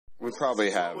We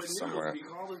probably have somewhere.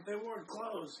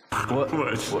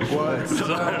 What's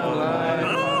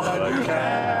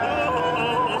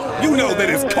You know that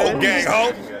it's Coke Gang, ho!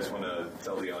 You guys want to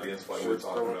tell the audience why we're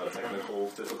talking about technical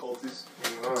difficulties?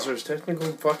 There's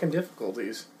technical fucking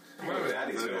difficulties.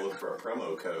 Daddy's going to look for a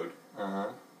promo code. I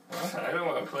don't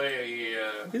want to play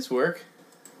His work.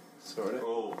 Sort of.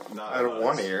 Well, not Out of us.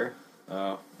 one ear.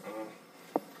 Oh.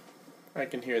 I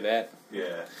can hear that.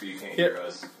 Yeah, but you can't Yep. hear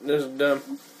us. This is dumb.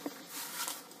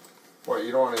 What,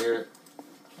 you don't want to hear it?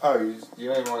 Oh, you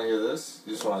don't even want to hear this?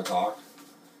 You just want to talk?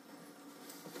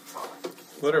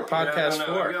 What are I podcasts don't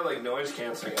know. I for? got like noise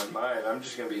canceling on mine. I'm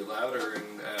just gonna be louder and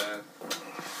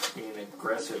be an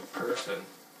aggressive person.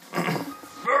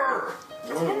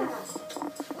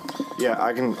 Yeah,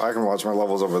 I can watch my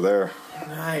levels over there.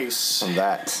 Nice. From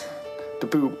that. Da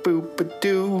boop boop ba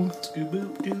doo.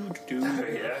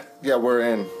 Yeah. Yeah, we're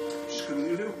in.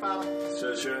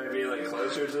 So should I be like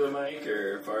closer to the mic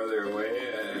or farther away?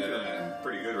 You're doing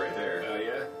pretty good right there. Oh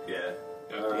yeah. Yeah.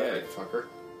 All Yeah, right. fucker.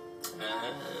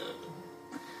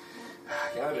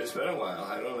 God, it's been a while.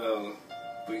 I don't know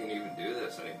if we can even do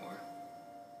this anymore.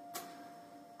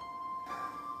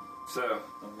 So,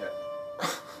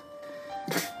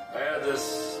 I had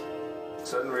this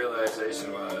sudden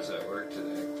realization while I was at work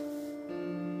today.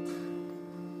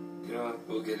 You know what?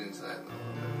 We'll get into that in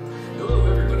a little bit. Hello,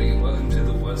 everybody, and welcome to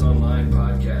the Was Online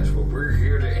podcast, where we're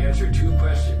here to answer 2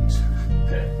 questions.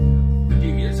 When do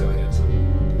you get so handsome?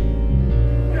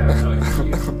 Yeah, I'm talking to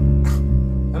you.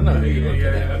 I don't know who you're looking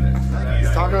at.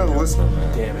 He's talking to the listener,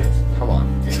 man. Damn it. Come on.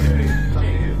 I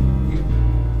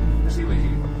see what you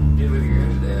did with your hair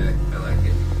today. I like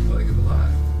it. I like it a lot.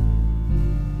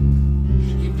 You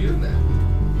should keep doing that.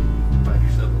 Find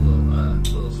yourself a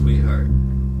little sweetheart. A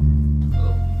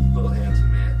little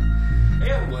handsome man.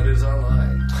 And what is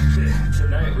online?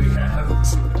 Tonight we have...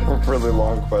 A really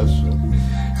long question.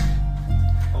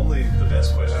 Only the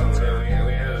best questions. we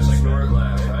had a snort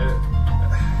laugh.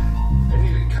 I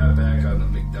need to cut back on the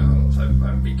McDonald's.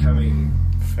 I'm becoming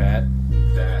Fat.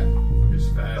 fat.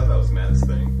 Just I fat. thought that was Matt's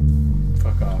thing.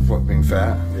 Fuck off. What, being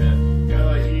fat? Yeah. Yeah,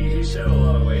 like he shed a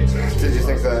lot of weight. Since Did you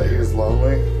think that he was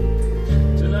lonely?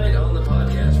 Tonight on the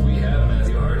podcast we have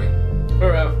Matthew Harding.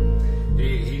 We're up.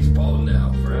 He's bald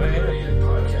now for everybody in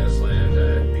podcast land.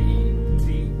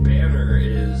 The banner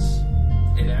is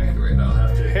inaccurate. I'll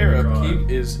have to Hair draw upkeep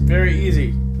it. is very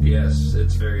easy. Yes,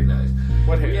 it's very nice.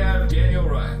 What We hair? have Daniel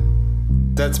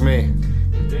Ryan. That's me.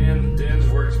 Dan's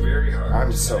worked very hard.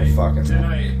 I'm so tonight. fucking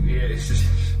Tonight,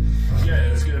 yeah,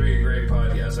 it's going to be a great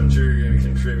podcast. I'm sure you're going to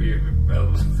contribute a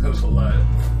lot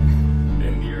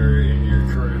in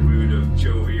your current mood of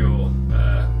jovial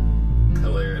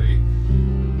hilarity.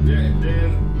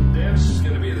 Dan's just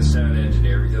going to be the sound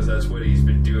engineer because that's what he's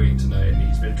been doing tonight, and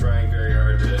he's been trying very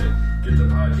hard to get the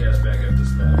podcast back up to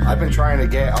smash. I've been trying to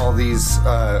get all these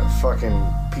fucking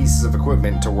pieces of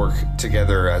equipment to work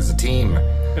together as a team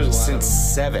There's a lot since of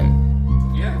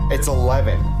 7. Yeah. It's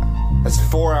 11. That's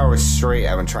 4 hours straight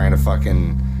I've been trying to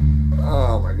fucking...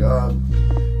 Oh my god.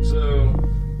 So,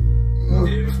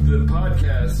 if the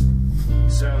podcast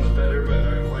sounds better but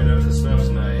not quite up to snuff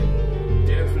tonight,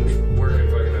 Dan's been working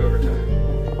fucking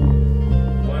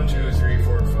overtime. 1, 2, 3,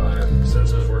 4, 5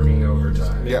 since I was working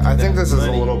overtime. Yeah, I think this is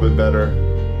a little bit better.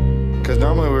 Because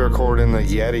normally we record in the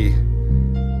Yeti.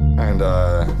 And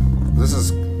this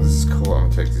is cool. I'm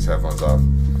gonna take these headphones off.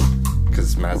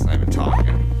 Because Matt's not even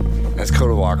talking. It's cool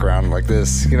to walk around like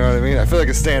this. You know what I mean? I feel like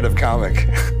a stand-up comic.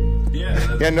 Yeah,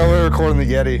 that's, Yeah, no, we're recording the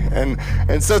Yeti,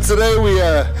 and so today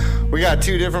we got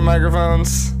 2 different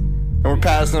microphones, and we're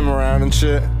passing them around and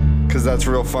shit, because that's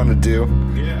real fun to do.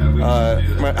 yeah, we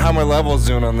should do that. How my levels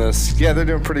doing on this? Yeah, they're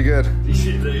doing pretty good.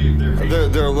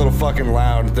 They're a little fucking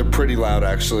loud. They're pretty loud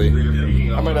actually.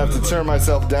 I might have to turn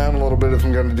myself down a little bit if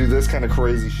I'm going to do this kind of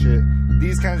crazy shit.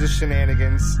 These kinds of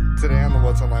shenanigans today on the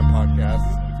What's Online podcast.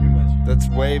 That's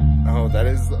way... Oh, that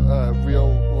is real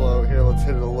low. Here, let's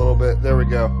hit it a little bit. There we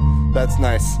go. That's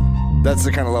nice. That's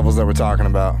the kind of levels that we're talking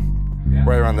about. Yeah.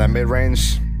 Right around that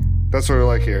mid-range. That's what we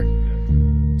like here.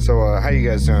 So, how you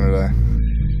guys doing today?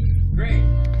 Great.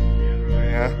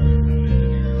 Yeah?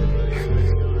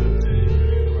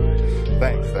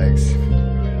 Thanks.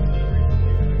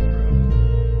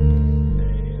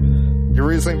 You're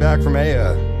recently back from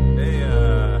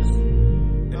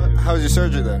how was your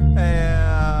surgery there?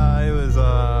 It was,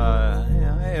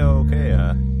 okay.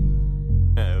 Yeah,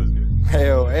 it was good.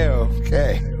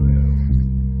 Okay.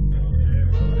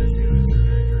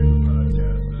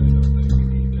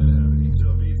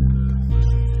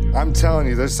 I'm telling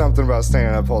you, there's something about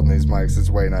standing up holding these mics. It's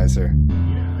way nicer.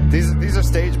 These are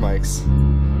stage mics.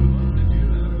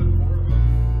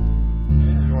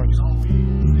 You want You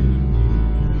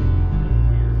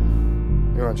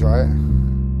want to try it?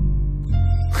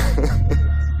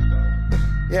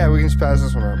 Yeah, we can just pass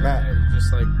this one around. Matt.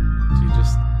 Just like,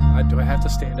 do I have to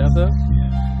stand up though?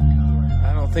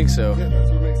 I don't think so. Yeah, that's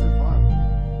what makes it fun.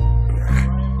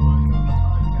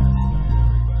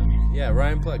 Yeah,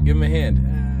 Ryan Pluck, give him a hand.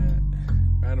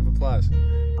 Round of applause.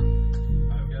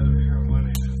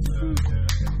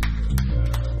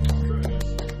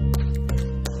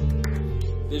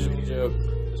 Visual joke.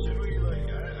 Should we, like,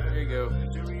 There you go.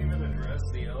 should we even address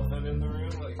the elephant in the room?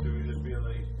 Like, should we just be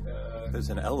like, There's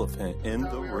an elephant in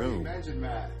the room. Mentioned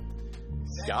Matt.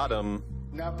 Got him.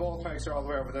 Now both mics are all the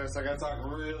way over there, so I gotta talk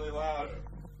really loud.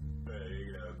 there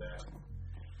you go, that.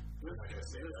 This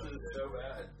is so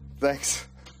bad. Thanks.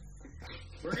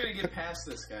 We're gonna get past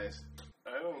this, guys.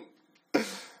 I don't.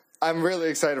 I'm really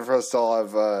excited for us to all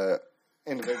have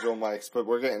individual mics, but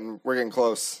we're getting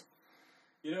close.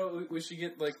 You know, we should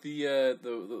get like the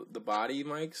body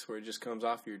mics where it just comes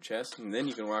off your chest, and then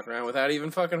you can walk around without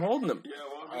even fucking holding them. Yeah,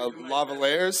 well,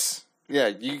 Lavaliers? Yeah,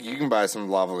 you can buy some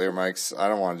lavalier mics. I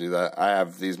don't want to do that. I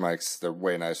have these mics. They're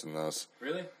way nicer than those.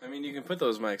 Really? I mean, you can put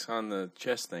those mics on the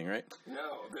chest thing, right?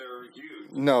 no, they're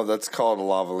huge. No, that's called a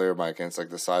lavalier mic, and it's like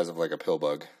the size of like a pill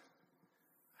bug.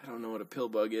 I don't know what a pill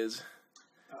bug is.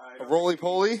 A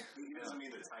roly-poly? He doesn't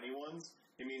mean the tiny ones.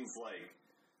 He means, like,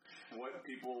 what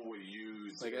people would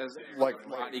use. Like as Like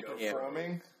body cam.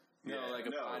 performing? No, like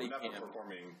a body not cam.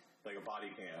 performing, like a body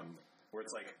cam, where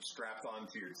it's like strapped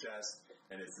onto your chest,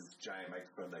 and it's this giant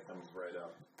microphone that comes right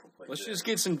up. Like Let's this. just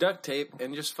get some duct tape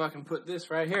and just fucking put this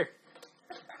right here.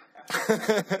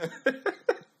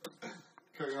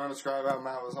 Kurt, you want to describe how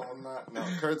Matt was holding that? No,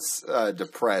 Kurt's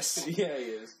depressed. Yeah, he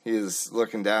is. He is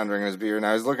looking down during his beer.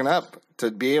 Now he's looking up to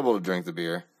be able to drink the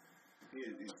beer.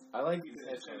 I like He's these at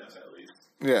headphones. least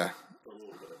Yeah. a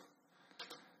little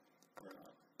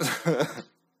bit.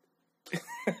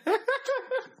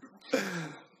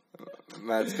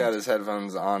 Matt's got his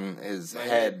headphones on his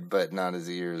head, but not his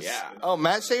ears. Yeah. Oh,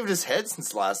 Matt shaved his head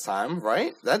since last time,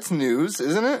 right? That's news,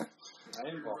 isn't it? Brought that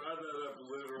up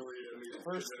literally in the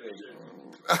First thing.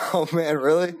 Oh, man,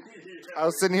 really? I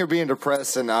was sitting here being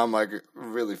depressed, and now I'm, like,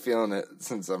 really feeling it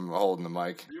since I'm holding the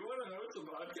mic. You want to host a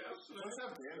podcast? Let's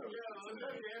have Dan. Yeah, let's have Dan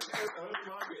host a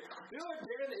podcast. You know what?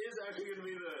 Dan is actually going to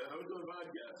be the host of the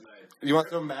podcast tonight. You want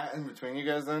to throw Matt in between you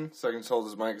guys then? So I can just hold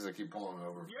his mic because I keep pulling it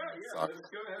over. Yeah, Suck. let's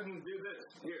go ahead and do this.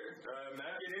 Here,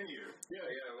 Matt, get in here. Yeah,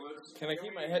 let's. Can I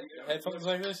keep my headphones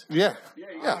like this? Yeah.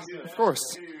 Yeah, Yeah, of course.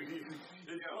 It's like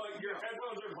your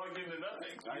headphones are plugged into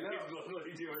nothing. I know. You can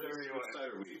literally do whatever you want. Side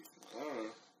are we?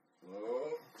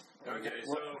 Okay,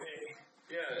 so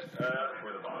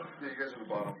we're the bottom. Yeah, you guys are the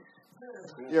bottom.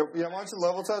 Yeah, why don't you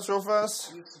level test real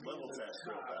fast? Level test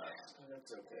real fast.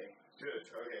 That's okay. Good.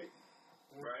 Okay,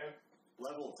 Brian,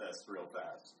 level test real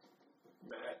fast.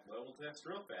 Matt, level test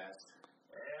real fast.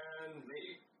 And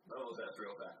me, level test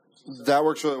real fast. That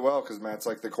works really well because Matt's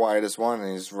like the quietest one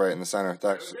and he's right in the center.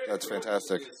 That's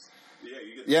fantastic. Yeah,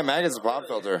 you get. Yeah, Matt gets a pop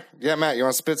filter. Yeah, Matt, you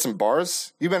want to spit some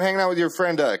bars? You've been hanging out with your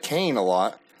friend Kane a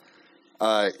lot.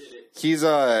 He's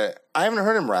I haven't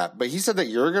heard him rap, but he said that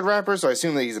you're a good rapper, so I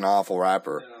assume that he's an awful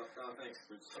rapper. No, thanks.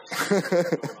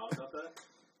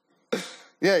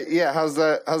 Yeah. How's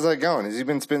that going? Has he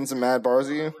been spitting some mad bars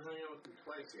at you? We're hanging out with him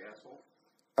twice, you asshole.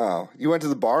 Oh, you went to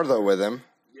the bar though with him.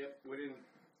 Yep,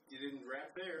 you didn't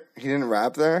rap there. He didn't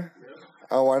rap there.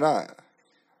 Oh, why not?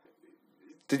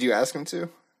 Did you ask him to?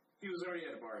 He was already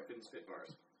at a bar. I couldn't spit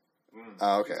bars.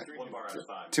 Oh, okay. One bar at a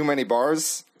time. Too many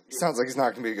bars? Sounds like he's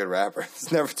not going to be a good rapper.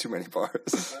 There's never too many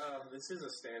bars. This is a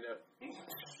stand-up.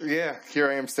 Yeah, here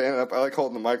I am standing up. I like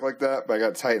holding the mic like that, but I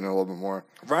got to tighten it a little bit more.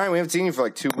 Ryan, we haven't seen you for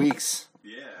like 2 weeks.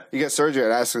 Yeah. You got surgery.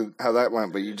 I'd ask you how that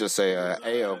went, but you just say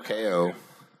A-O-K-O. It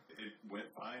went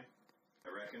fine,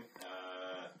 I reckon.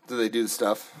 Did they do the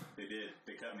stuff? They did.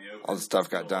 They cut me open. All the stuff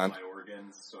got Stole all done. my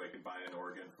organs, so I could buy an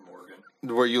organ from Oregon.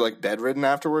 Were you like bedridden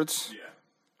afterwards? Yeah.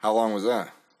 How long was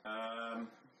that? I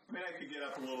mean, I could get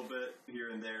up a little bit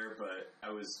here and there, but I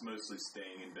was mostly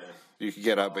staying in bed. You could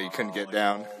get up, but you couldn't get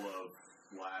down. All of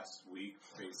last week,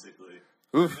 basically.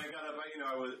 Oof. And I got up.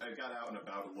 I got out and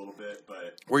about a little bit,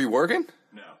 but Were you working?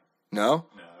 no. No?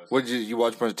 No. I was, What did you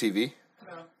watch a bunch of TV?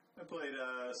 No. I played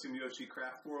Sumiyoshi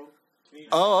Craft World.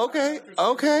 Oh, okay.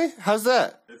 Okay. How's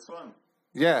that? It's fun.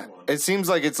 Yeah. It seems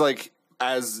like it's like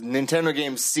as Nintendo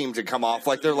games seem to come off,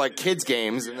 like they're like kids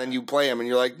games, and then you play them and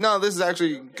you're like, no, this is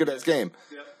actually a good ass game.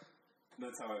 Yep.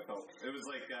 That's how I felt. It was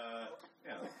like,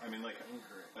 like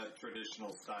a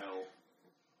traditional style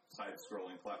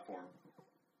side-scrolling platform.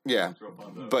 Yeah. It's real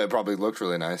fun, though. But it probably looked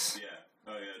really nice. Yeah.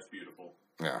 Oh, yeah, it's beautiful.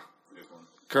 Yeah. It's a good one.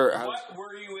 Kurt, What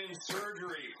were you in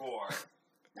surgery for?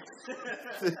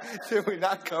 Did we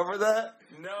not cover that?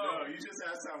 No, you just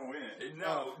asked how it went.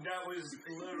 No, that was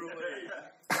literally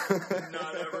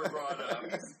not ever brought up.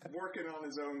 He's working on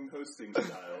his own hosting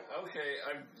style. Okay,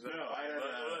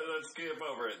 let's skip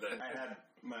over it then. I had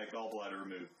my gallbladder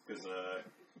removed because,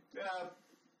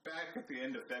 back at the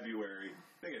end of February,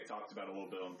 I think I talked about it a little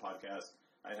bit on the podcast.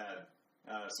 I had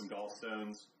some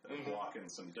gallstones blocking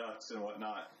some ducts and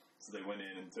whatnot, so they went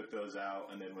in and took those out.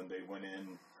 And then when they went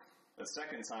in a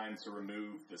second time to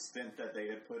remove the stent that they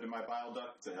had put in my bile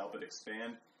duct to help it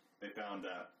expand, they found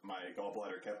that my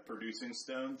gallbladder kept producing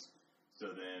stones. So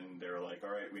then they were like, all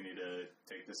right, we need to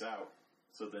take this out.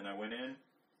 So then I went in,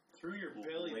 Through your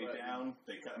belly lay button. down.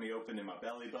 They cut me open in my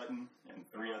belly button and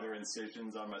 3 other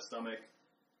incisions on my stomach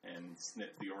and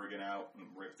snipped the organ out and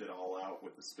ripped it all out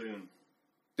with a spoon.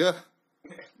 Yeah.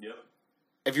 Yep.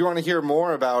 If you want to hear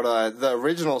more about the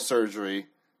original surgery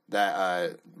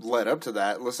that led up to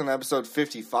that, listen to episode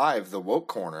 55, The Woke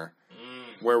Corner,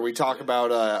 where we talk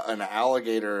about an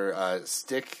alligator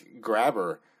stick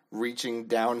grabber reaching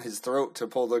down his throat to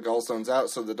pull the gallstones out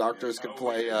so the doctors could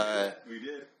play, We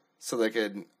did. so they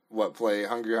could, play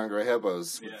Hungry Hungry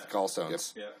Hippos with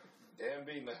gallstones. Yep. Dan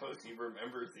being the host, he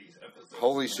remembers these episodes.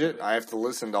 Holy shit, I have to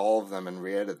listen to all of them and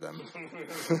re-edit them.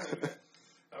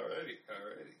 Alrighty.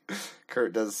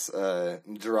 Kurt does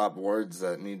drop words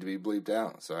that need to be bleeped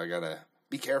out, so I gotta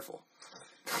be careful.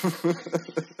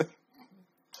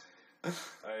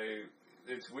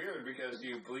 It's weird because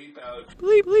you bleep out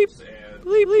Bleep, bleep, and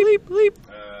bleep, bleep, bleep,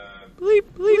 bleep,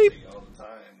 bleep. all the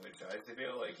time, which I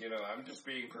feel like, I'm just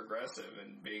being progressive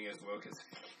and being as woke as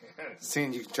I can.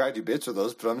 Seeing you can try to bitch with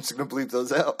those, but I'm just gonna bleep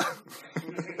those out.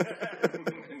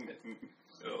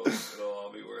 It'll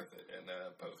all be worth it in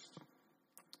post.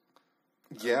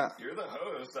 Yeah. You're the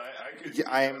host. I could. Yeah,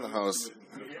 I am the host.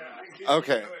 Yeah. I can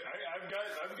Okay. do it.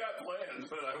 I've got plans,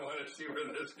 but I want to see where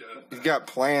this goes. You've got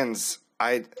plans.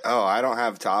 I don't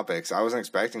have topics. I wasn't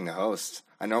expecting to host.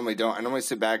 I normally don't. I normally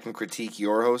sit back and critique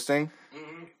your hosting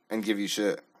and give you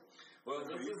shit. Well,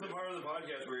 this is the part of the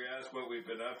podcast where you ask what we've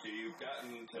been up to. You've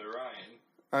gotten to Ryan.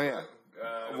 Oh, yeah.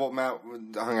 Well, Matt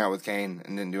hung out with Kane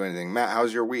and didn't do anything. Matt,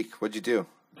 how's your week? What'd you do?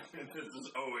 This is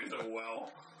always a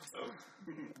well.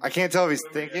 I can't tell if he's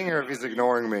thinking or if he's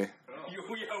ignoring me.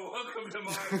 Welcome to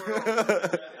my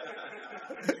world.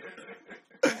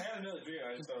 I have another dream.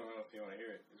 I just don't know if you want to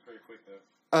hear it. It's pretty quick though.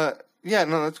 Yeah,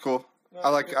 no, that's cool. No, I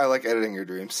like editing your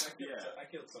dreams. I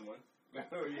killed someone.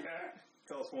 Oh, yeah?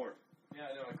 Tell us more. Yeah,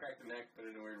 I know. I cracked the neck, but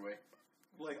in a weird way.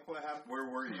 Like, what happened? Where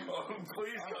were you? Oh,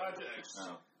 please context.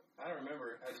 Oh. I don't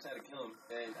remember. I just had to kill him,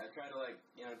 and I tried to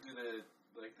do the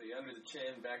under the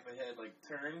chin, back of the head,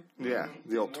 turn. Yeah,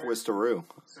 the old twistaroo.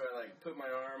 So I put my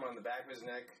arm on the back of his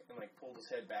neck and pulled his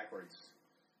head backwards.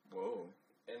 Whoa.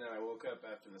 And then I woke up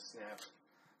after the snap.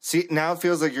 See, now it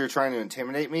feels like you're trying to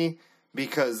intimidate me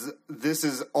because this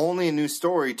is only a new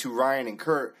story to Ryan and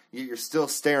Kurt, yet you're still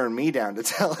staring me down to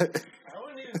tell it. I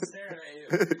wasn't even staring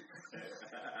at you.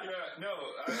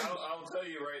 I'll tell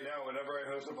you right now, whenever I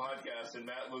host a podcast and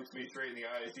Matt looks me straight in the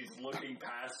eyes, he's looking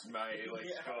past my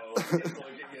skull. He's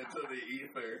looking into the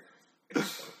ether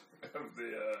of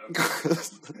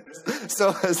the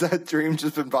So has that dream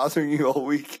just been bothering you all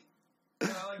week? I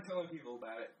like telling people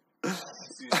about it.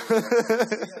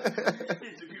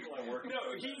 People I work No,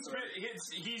 he's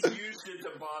used it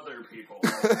to bother people.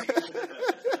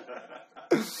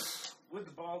 With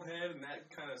the bald head and that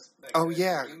kind of... Oh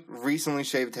yeah, recently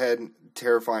shaved head,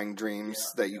 terrifying dreams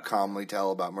that you calmly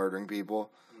tell about murdering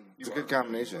people. It's a good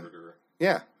combination.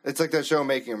 Yeah, it's like that show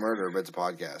Making a Murderer, but it's a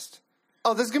podcast.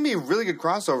 Oh, this is going to be a really good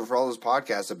crossover for all those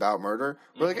podcasts about murder.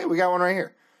 We're like, hey, we got one right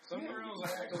here. Some girls I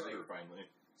have to finally.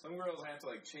 Some girls I have to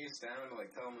chase down to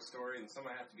tell them a story, and some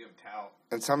I have to give a towel.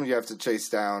 And some you have to chase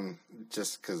down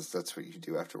just because that's what you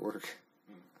do after work.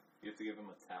 You have to give him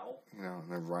a towel? You know,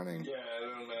 and they're running. Yeah, I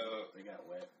don't know. They got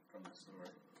wet from the summer.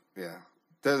 Yeah.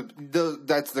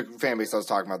 That's the fan base I was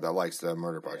talking about that likes the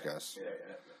murder podcast.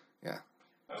 Yeah.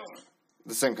 Oh,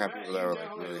 The same kind of people that are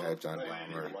really hyped on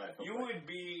murder. you would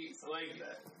be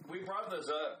we brought this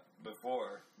up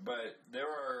before, but there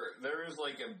is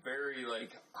a very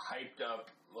hyped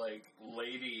up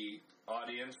lady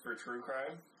audience for true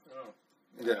crime. Oh,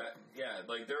 Yeah.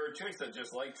 There are chicks that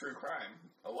just like true crime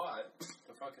a lot.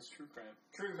 the fuck is true crime?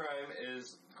 True crime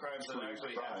is crimes that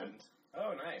actually happened.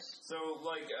 Oh, nice. So,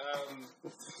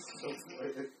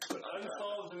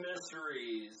 unsolved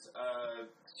mysteries,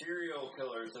 serial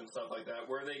killers and stuff like that,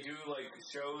 where they do,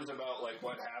 shows about,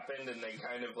 what happened and they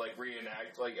kind of,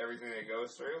 reenact, everything that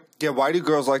goes through. Yeah, why do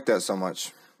girls like that so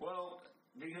much? Well,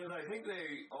 because I think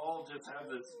they all just have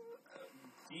this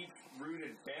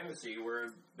deep-rooted fantasy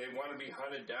where they want to be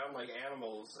hunted down like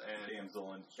animals and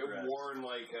Damsel in distress. worn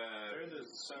like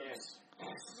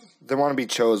They want to be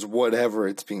chose whatever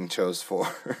it's being chose for.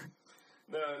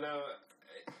 No,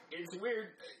 it's weird.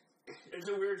 It's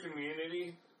a weird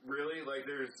community, really. Like,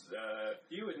 there's,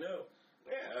 You would know.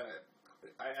 yeah,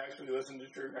 I actually listen to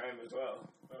true crime as well.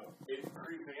 Oh. It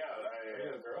creeps me out. Are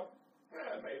you a girl?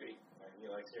 Yeah, maybe. He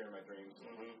likes hearing my dreams.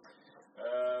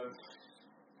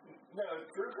 No,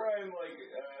 true crime, like,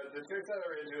 the chicks that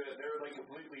are into it, they're, like,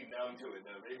 completely numb to it,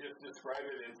 though. They just describe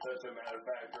it in such a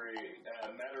matter-of-fact way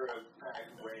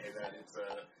that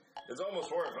it's almost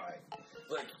horrifying.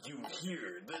 Like, you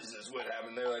hear, this is what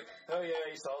happened. They're like, oh, yeah,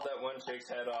 he sawed that one chick's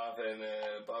head off and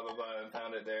blah, blah, blah, and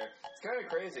found it there. It's kind of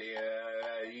crazy.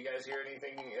 You guys hear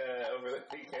anything over the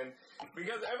weekend?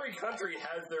 Because every country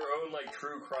has their own, like,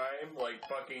 true crime, like,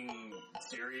 fucking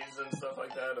series and stuff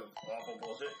like that of awful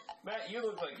bullshit. Matt, you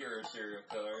look like you're a serial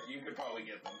killer. You could probably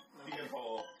get them. You can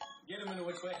pull... Get him in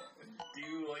which way? Do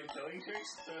you like killing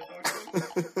chicks to talk to them?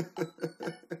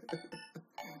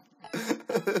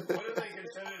 What if they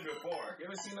consented before? You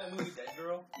ever seen that movie Dead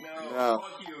Girl? No.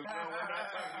 Fuck you. No, we're not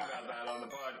talking about that on the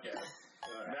podcast.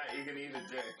 Matt, you can eat a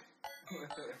dick.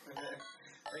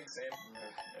 Thanks, Sam.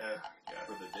 Yeah,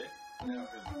 for the dick. No,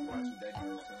 for watching Dead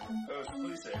Girl. Oh,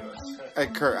 please say us. Hey,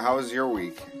 Kurt, how was your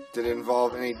week? Did it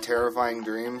involve any terrifying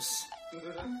dreams? You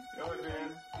know what, man?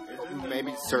 It didn't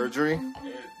Maybe involve- surgery?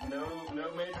 No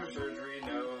major surgery,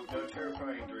 no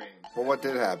terrifying dreams. Well, what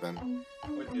did happen?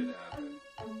 What did happen?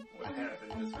 What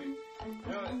happened this week? You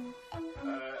know what?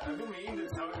 I've been meaning to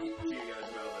talk to you guys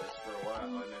about this for a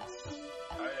while, and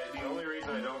the only reason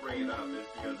I don't bring it up is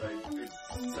because it's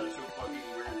such a fucking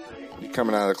weird thing. You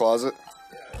coming out of the closet?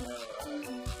 Yeah, no,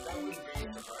 that would be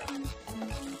surprising.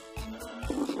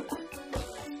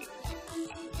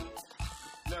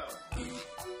 No.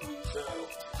 So,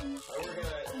 I work at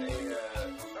a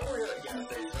gas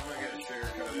station. I'm not gonna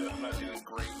sugarcoat it. I'm not doing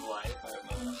great in life.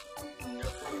 I'm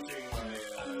approaching my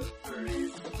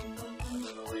 30s and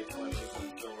then the late 20s and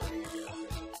still working at a gas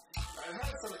station. I've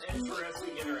had some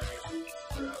interesting interactions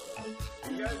throughout.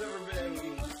 Have you guys ever been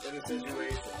in a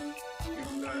situation?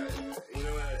 You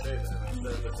know when I say that?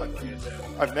 That's like I said.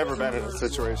 I've never been in a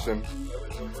situation. I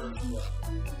was reverse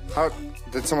love. How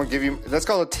did someone give you? That's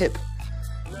called a tip.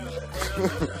 No, and that's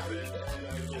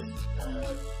happened,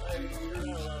 and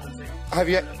you're not allowed to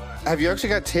take Have you actually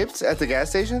got tips at the gas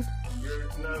station? You're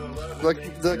not allowed to Like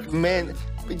take the tips. man,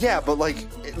 yeah, but like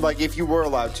if you were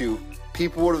allowed to,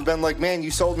 people would have been like, "Man,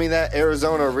 you sold me that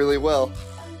Arizona really well."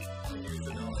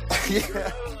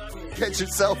 Yeah, get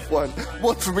yourself one.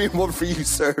 One for me and one for you,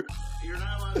 sir. You're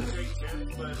not allowed to take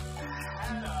tips, but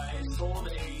had I sold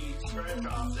a scratch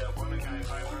off that won a guy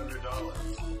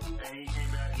 $500, and he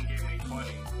came back and gave me 20,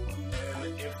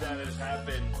 and if that has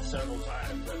happened several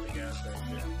times at the gas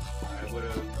station, I would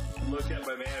have looked at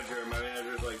my manager, and my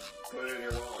manager's like, put it in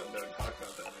your wallet and don't talk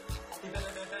about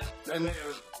that anymore.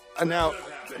 And now,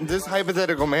 this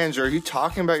hypothetical manager, are you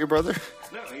talking about your brother?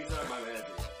 No, he's not my manager.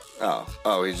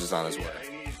 Oh, he's just on his way.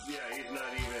 And he's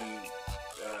not even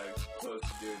close to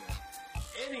doing that.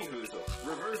 Anywho,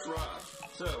 reverse Rob.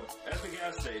 So, at the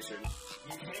gas station,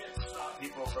 you can't stop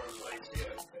people from, like,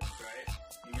 stealing things, right?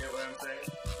 You get what I'm saying?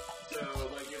 So,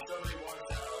 like, if somebody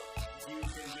walks out, you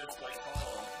can just, like,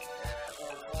 call them,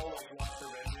 or call, like, loss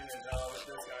prevention and tell them that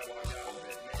this guy walked out with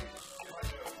it. Maybe. If I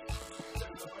know.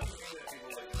 There's a funny thing that people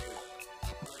like to do.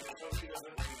 Like, if somebody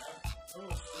doesn't bring it up on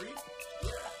the street, yeah,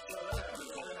 so that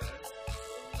happens.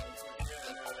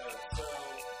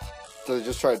 So they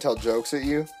just try to tell jokes at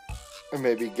you, and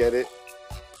maybe get it,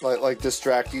 like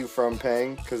distract you from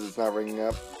paying because it's not ringing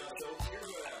up. So here's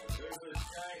what happens. There's this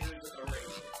guy who's a ring.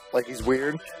 Like he's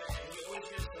weird. And he always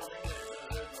gets something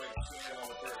that doesn't, like, stand on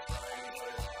the first try, and he's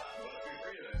like, must be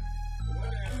free then. One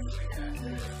day I was like, yeah, it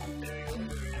is. And he looks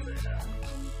at me and he's like,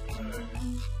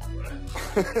 what?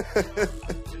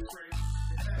 It's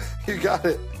free. You got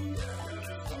it. Yeah,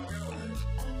 no,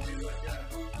 just walk out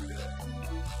with it. He's like, yeah, I did it. Really?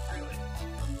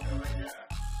 And I'm like, yeah.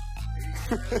 He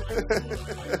kind of like walked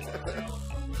out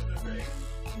with the thing.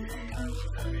 He kind of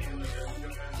looked at me like, I'm going to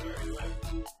answer. He's like,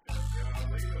 I'm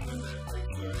leaving with it. Like,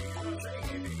 so he's not saying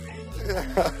anything to me. And I just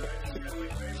got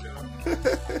like face to him.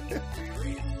 He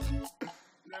leaves.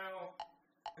 Now,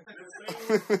 this thing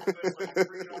was like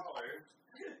 $3.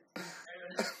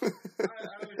 And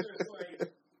I was just like,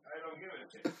 I don't give a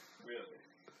shit, really.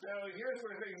 Now, here's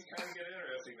where things kind of get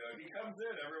interesting, though. He comes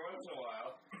in every once in a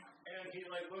while, and he,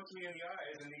 like, looks me in the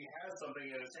eyes, and he has something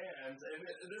in his hands, and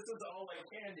this is all, like,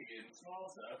 candy and small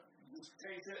stuff. Just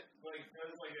takes it, like,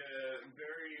 does, like, a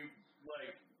very,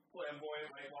 like,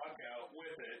 flamboyant, like, walkout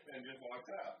with it, and just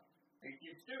walks out. He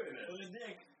keeps doing this. With his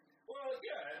dick. Well,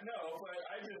 yeah, no, but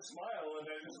I just smile and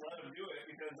I just let him do it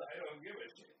because I don't give a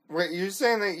shit. Wait, you're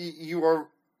saying that you are...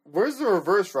 Where's the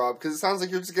reverse, Rob? Because it sounds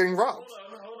like you're just getting robbed.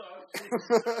 Hold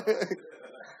on.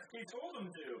 He told him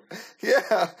to.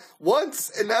 Yeah, once,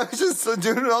 and now he's just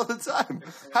doing it all the time.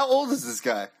 How old is this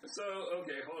guy? So,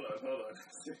 okay, hold on.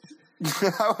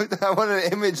 I want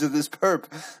an image of this perp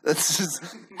that's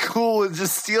just cool and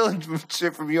just stealing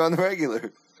shit from you on the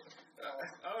regular.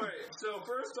 Alright, so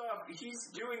first off, he's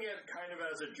doing it kind of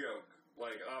as a joke.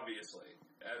 Like, obviously.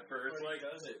 At first, But like... he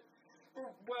does it.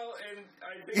 Well, and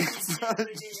I think It's he's not a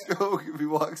thinking... joke if he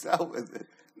walks out with it.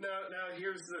 Now,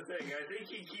 here's the thing. I think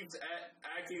he keeps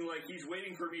acting like he's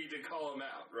waiting for me to call him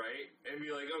out, right? And be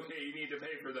like, okay, you need to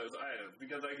pay for those items.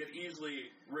 Because I could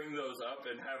easily ring those up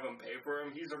and have him pay for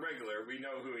them. He's a regular. We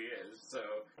know who he is. So,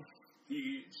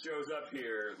 he shows up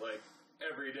here, like,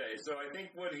 every day. So I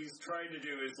think what he's trying to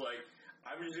do is, like,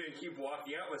 I'm just going to keep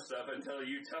walking out with stuff until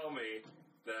you tell me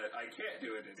that I can't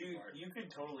do it Dude, anymore. you could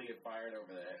totally get fired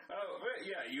over that. Oh, well,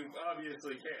 yeah, you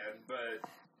obviously can, but...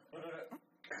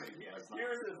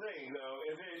 Here's the thing, though.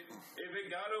 If it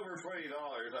got over $20,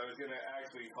 I was going to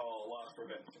actually call loss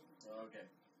prevention. Okay.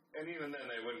 And even then,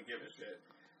 they wouldn't give a shit.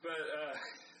 But,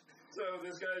 so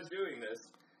this guy's doing this,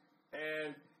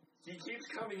 and he keeps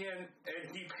coming in, and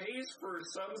he pays for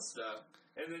some stuff,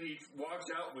 and then he walks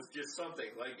out with just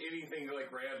something, like anything, like,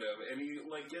 random, and he,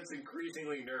 like, gets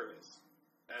increasingly nervous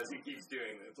as he keeps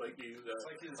doing this. Like, he's,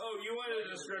 oh, you wanted a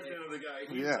description of the guy.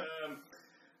 He's,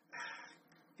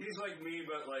 he's like me,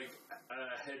 but, like,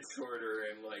 head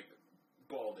shorter and, like,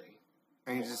 balding.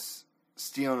 And he's just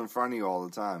stealing in front of you all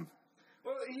the time.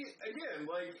 Well, again,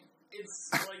 like, it's,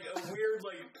 like, a weird,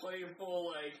 like, playful,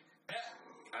 like,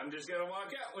 I'm just gonna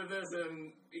walk out with this,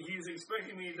 and he's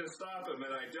expecting me to stop him,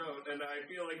 and I don't, and I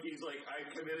feel like he's like, I'm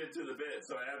committed to the bit,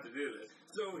 so I have to do this.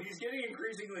 So he's getting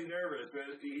increasingly nervous, but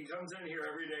he comes in here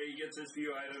every day, he gets his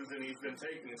few items, and he's been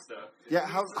taking stuff. Yeah,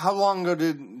 how long ago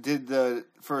did the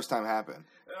first time happen?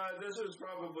 This was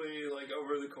probably, like,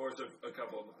 over the course of a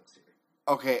couple of months here.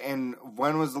 Okay, and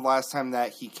when was the last time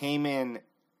that he came in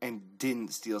and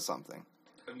didn't steal something?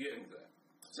 I'm getting to that.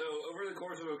 So, over the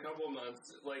course of a couple of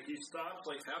months, like, he stopped,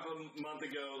 like, half a month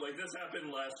ago. Like, this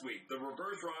happened last week. The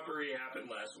reverse robbery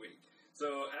happened last week.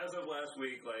 So, as of last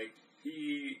week, like,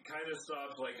 he kind of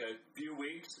stopped, like, a few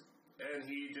weeks, and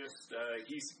he just,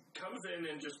 he comes in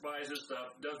and just buys his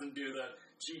stuff, doesn't do the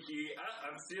cheeky,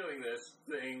 I'm stealing this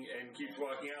thing, and keeps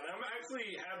walking out. And I'm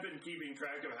actually have been keeping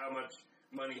track of how much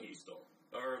money he stole.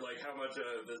 Or, like, how much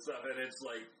of the stuff, and it's,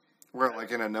 like... Where,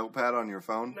 like, in a notepad on your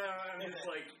phone? No, I'm just,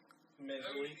 like...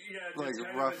 Mentally? Yeah, just like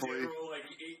kind roughly. Of a general, like,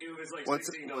 it was like What's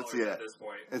 $16 yeah? at this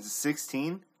point. It's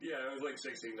 16. Yeah, it was like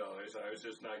 $16. I was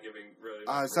just not giving really.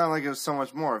 It sounded like it was so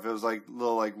much more. If it was like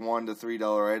little like $1 to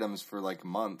 $3 items for like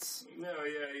months. No,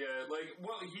 yeah. Like,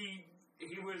 well, he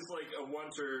was like a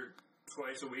once or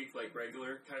twice a week, like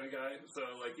regular kind of guy. So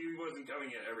like he wasn't coming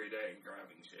in every day and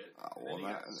grabbing shit. Well,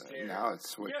 now it's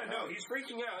switching. Yeah, no, he's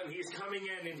freaking out and he's coming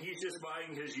in and he's just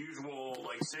buying his usual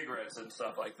like cigarettes and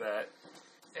stuff like that.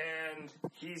 And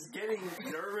he's getting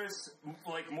nervous,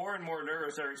 like more and more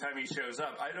nervous every time he shows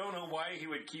up. I don't know why he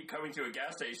would keep coming to a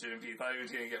gas station if he thought he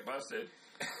was going to get busted.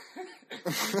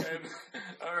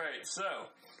 Alright, so,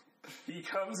 he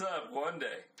comes up one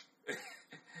day,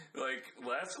 like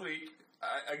last week,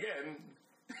 again,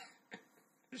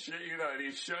 shit you know, and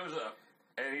he shows up,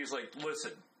 and he's like,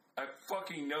 listen, I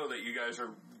fucking know that you guys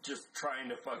are just trying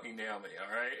to fucking nail me,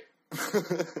 alright?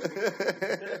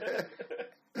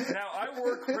 Now, I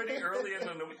work pretty early in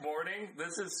the morning.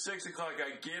 This is 6 o'clock.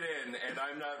 I get in, and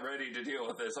I'm not ready to deal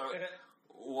with this.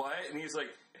 What? And he's like,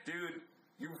 dude,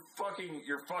 you're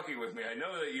fucking with me. I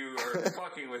know that you are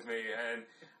fucking with me, and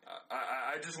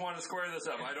I just want to square this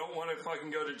up. I don't want to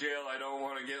fucking go to jail. I don't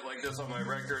want to get like this on my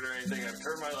record or anything. I've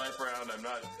turned my life around. I'm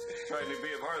not trying to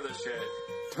be a part of this shit.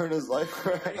 Turn his life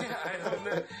around?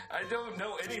 Yeah, I don't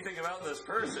know anything about this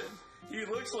person. He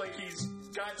looks like he's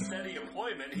got steady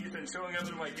employment. He's been showing up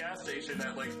at my gas station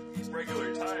at, like,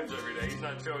 regular times every day. He's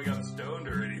not showing up stoned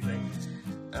or anything.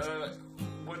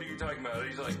 What are you talking about?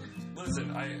 He's like,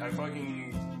 listen, I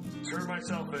fucking turned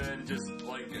myself in, just,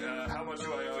 like, how much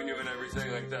do I owe you and everything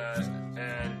like that.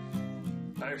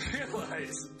 And I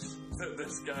realized that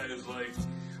this guy is, like,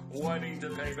 wanting to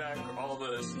pay back all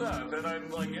the stuff. And I'm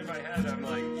like, in my head, I'm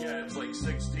like, yeah, it's like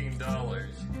 $16.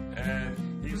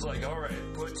 And he's like, all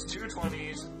right, puts 2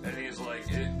 20s, and he's like,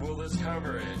 will this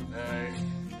cover it?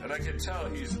 And I could tell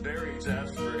he's very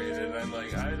exasperated. And I'm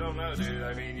like, I don't know, dude.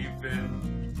 I mean, you've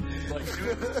been like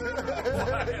doing this for a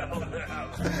while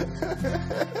now.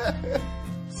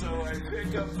 So I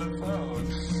pick up the phone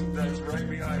that's right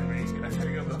behind me. I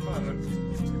pick up the phone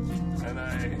and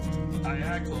I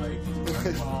act like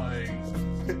I'm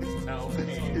calling LP.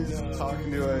 He's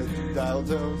talking to a dial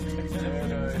tone.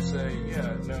 And I say,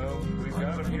 yeah, no, we've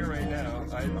got him here right now.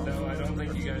 I don't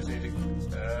think you guys need to.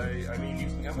 I mean, you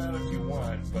can come out if you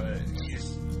want, but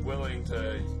he's willing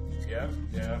to. Yeah.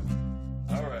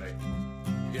 All right.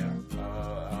 Yeah.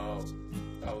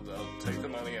 I'll take the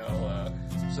money.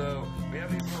 So we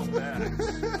have these little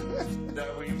bags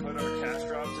that we put our cash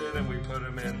drops in, and we put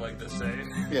them in like the safe.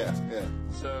 Yeah.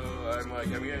 So I'm like,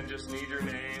 I'm gonna just need your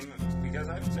name because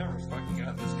I've never fucking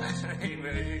got this guy's name.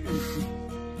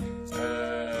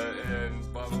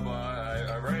 And blah blah blah.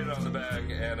 I write it on the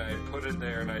bag and I put it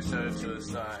there and I set it to the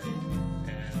side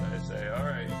and I say, all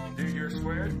right, dude, you're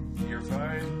squared, you're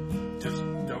fine. Just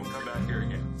don't come back here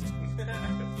again.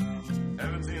 I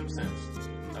haven't seen him since.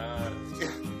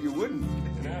 You wouldn't.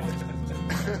 No.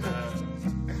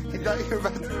 He thought you were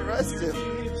about to arrest him.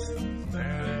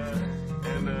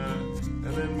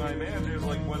 And then my manager's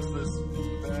like, what's this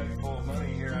bag full of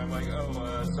money here? I'm like,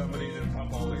 somebody didn't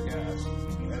pump all their gas.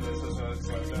 And this is what's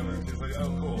left over. She's like, oh,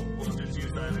 cool. We'll just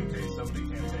use that in case somebody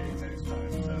can't pay next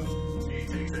time. So she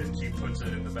takes it and she puts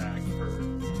it in the bag for,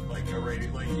 like, a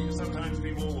rating. Like, sometimes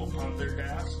people will pump their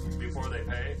gas before they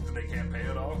pay, and they can't pay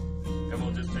at all. And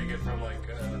we'll just take it from, like,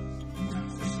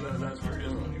 that's where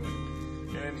his money went.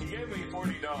 And he gave me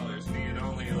 $40, and he had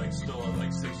only, like, still had,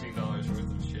 like, $16 worth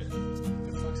of shit.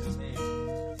 What the fuck's his name?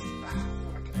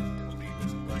 Fuck, I don't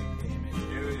even, like, damn it.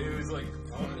 It was like,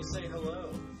 I wanted to say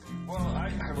hello. well, I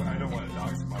don't want to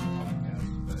dox him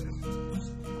on the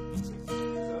podcast,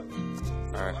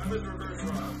 but. All right. I was reverse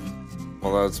Rob.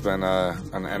 Well, that's been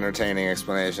an entertaining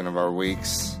explanation of our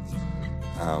weeks.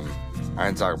 I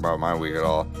didn't talk about my week at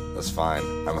all. That's fine.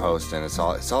 I'm hosting. It's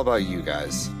all about you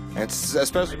guys. And it's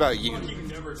especially about you.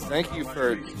 Thank you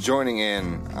for joining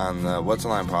in on the What's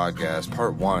Online podcast,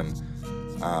 part 1.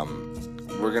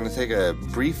 We're going to take a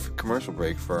brief commercial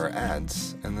break for our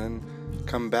ads and then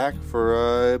come back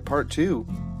for part 2.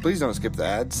 Please don't skip the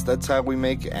ads. That's how we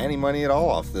make any money at all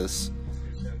off this.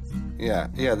 Yeah,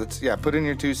 put in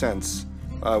your 2 cents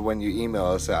when you email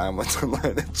us at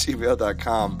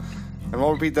imwhatsonline@gmail.com. And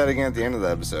we'll repeat that again at the end of the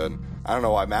episode. I don't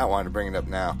know why Matt wanted to bring it up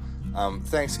now.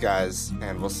 Thanks, guys,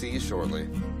 and we'll see you shortly.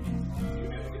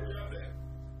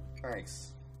 Thanks.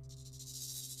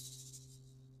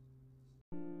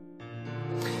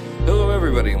 Hello,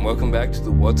 everybody, and welcome back to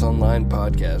the What's Online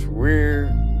podcast.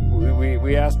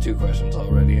 We asked 2 questions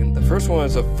already, and the first one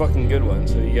is a fucking good one,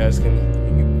 so you guys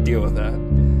can deal with that.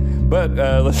 But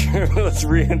let's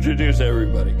reintroduce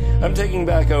everybody. I'm taking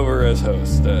back over as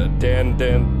host. Dan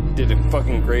did a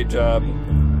fucking great job.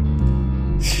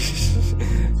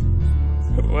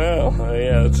 Well,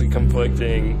 yeah, it's a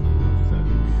conflicting.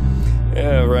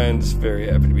 Yeah, Ryan's very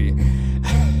happy to be.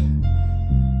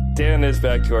 Dan is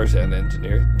back to our sound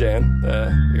engineer. Dan,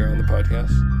 you're on the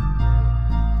podcast.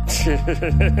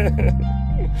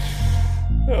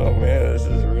 Oh man, this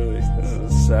is a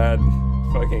sad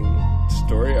fucking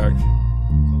story arc.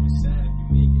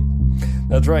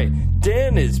 That's right.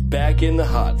 Dan is back in the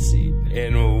hot seat,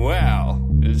 and wow,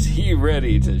 is he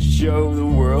ready to show the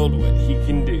world what he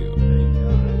can do.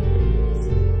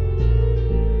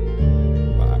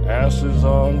 My ass is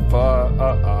on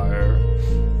fire,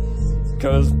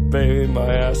 'cause baby,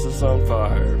 my ass is on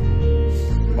fire.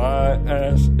 My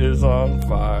ass is on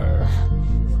fire.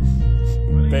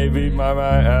 Baby, my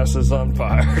ass is on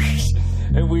fire.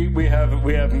 And we have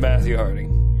Matthew Harding.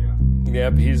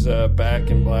 Yep, he's back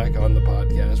in black on the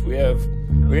podcast. We have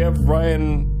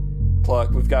Ryan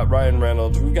Pluck. We've got Ryan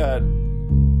Reynolds. We've got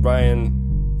Ryan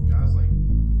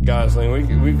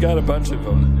Gosling. We've got a bunch of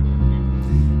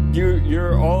them.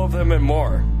 You're all of them and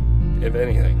more, if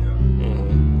anything.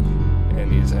 Mm-hmm.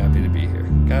 And he's happy to be here.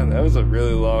 God, that was a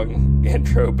really long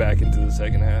intro back into the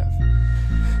second half.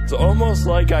 It's almost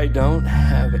like I don't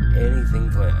have anything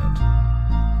planned.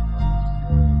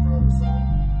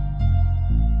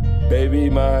 Baby,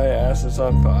 my ass is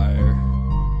on fire.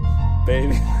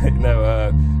 Baby,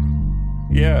 no,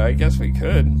 yeah, I guess we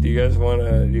could. Do you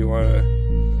wanna?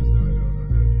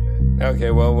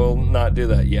 Okay, well, we'll not do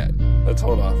that yet. Let's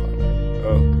hold off on that.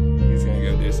 Oh, he's gonna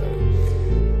go do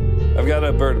something. I've got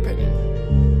a bird opinion.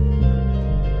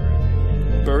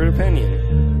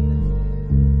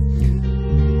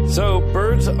 So,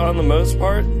 birds, on the most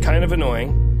part, kind of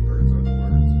annoying.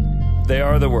 They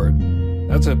are the word.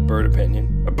 That's a bird opinion.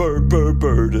 A bird.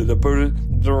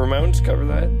 The Ramones cover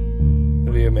that?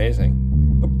 It'd be amazing.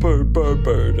 A bird,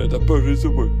 and a bird is a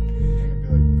word.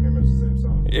 Pretty much the same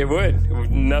song. It would.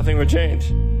 Nothing would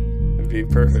change. It'd be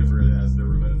perfect. Except for it has the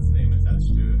Ramones name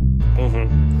attached to it.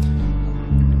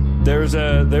 There's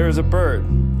a bird.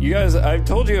 You guys, I've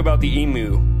told you about the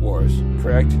emu wars,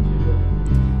 correct?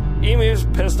 Emus,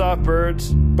 pissed off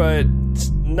birds, but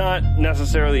not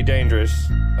necessarily dangerous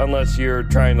unless you're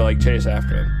trying to like chase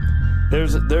after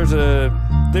them.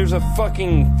 There's a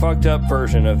fucking fucked up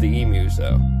version of the emus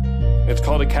though. It's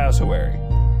called a cassowary.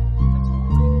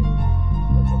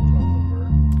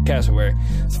 Cassowary.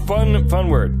 It's a fun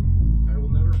word. I will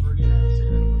never forget how to say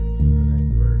that word. Or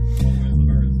that bird. What is the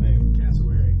bird's name?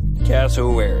 Cassowary.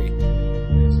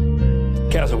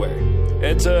 Cassowary.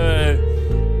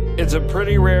 It's a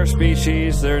pretty rare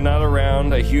species. They're not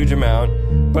around a huge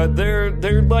amount, but they're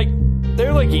like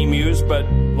emus, but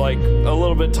like a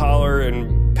little bit taller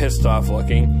and pissed off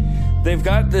looking. They've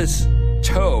got this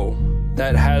toe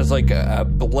that has like a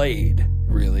blade.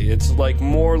 Really, it's like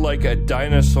more like a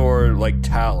dinosaur like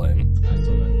talon.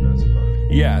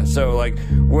 Yeah, so like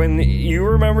when you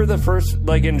remember the first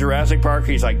like in Jurassic Park,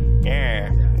 he's like,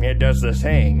 yeah, it does this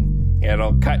thing.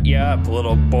 It'll cut you up,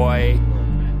 little boy.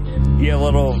 You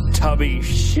little tubby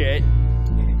shit.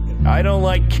 I don't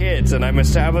like kids, and I'm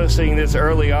establishing this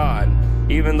early on,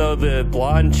 even though the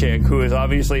blonde chick, who is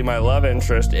obviously my love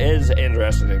interest, is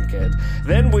interested in kids.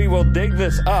 Then we will dig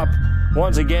this up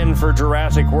once again for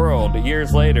Jurassic World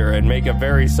years later and make a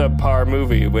very subpar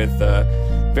movie with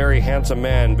a very handsome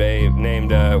man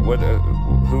named,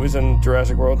 who is in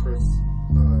Jurassic World?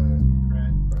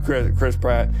 Chris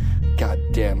Pratt. God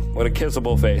damn, what a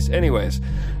kissable face. Anyways,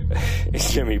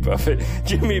 Jimmy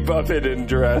Buffett in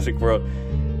Jurassic World.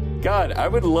 God, I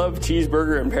would love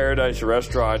Cheeseburger in Paradise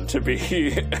Restaurant to be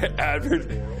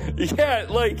Yeah,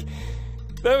 like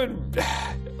that would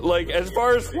like as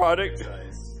far as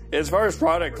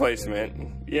product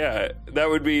placement, yeah, that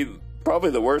would be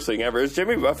probably the worst thing ever. Is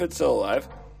Jimmy Buffett still alive?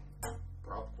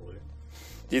 Probably.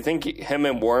 Do you think him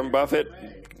and Warren Buffett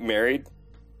married?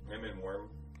 Him and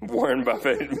Warren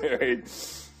Buffett married.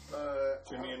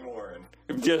 Jimmy and Warren.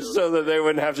 Just so that they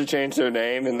wouldn't have to change their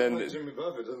name, and then Jimmy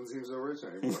Buffett doesn't seem so rich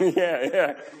anymore.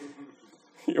 yeah,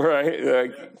 right.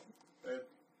 Like,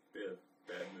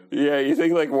 yeah, you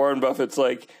think like Warren Buffett's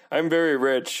like, I'm very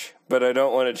rich, but I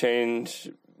don't want to change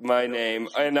my name,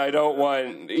 and I don't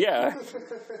want,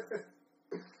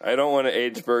 I don't want to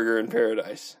age burger in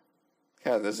paradise.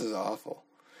 God, this is awful.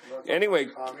 Anyway,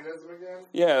 Communism again?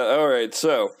 yeah, all right.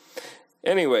 So,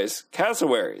 anyways,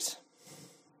 cassowaries.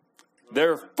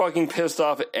 They're fucking pissed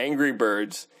off at angry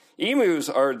birds. Emus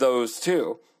are those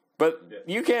too. But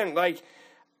you can't, like,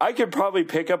 I could probably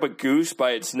pick up a goose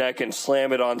by its neck and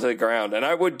slam it onto the ground. And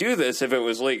I would do this if it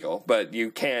was legal. But you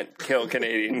can't kill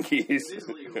Canadian geese. It is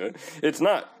legal. It's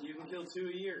not. You can kill 2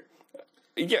 a year.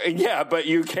 Yeah, but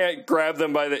you can't grab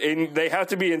them by the... And they have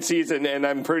to be in season, and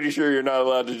I'm pretty sure you're not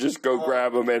allowed to just go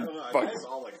grab them and fuck. I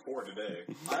saw like 4 today.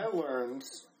 I learned,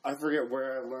 I forget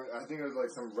where I learned, I think it was like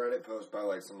some Reddit post by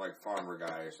like some like farmer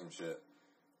guy or some shit,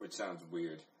 which sounds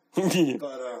weird.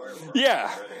 But yeah,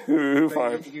 who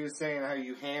farms? he was saying how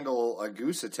you handle a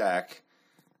goose attack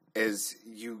is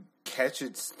you catch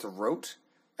its throat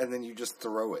and then you just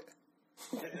throw it.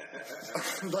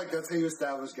 Like that's how you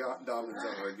establish dominance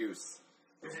over a goose.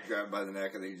 You grab it by the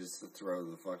neck and then you just throw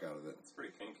the fuck out of it. It's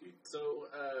pretty kinky. So,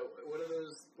 what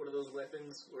are those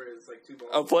weapons where it's like 2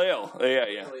 balls? A flail. Yeah.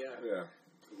 Oh, yeah. Yeah.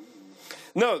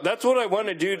 No, that's what I want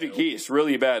to do to geese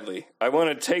really badly. I want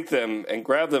to take them and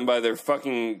grab them by their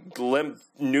fucking limp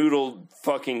noodle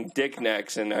fucking dick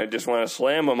necks, and I just want to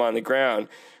slam them on the ground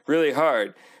really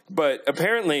hard. But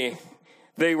apparently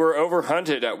they were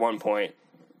overhunted at one point.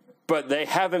 But they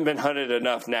haven't been hunted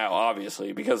enough now,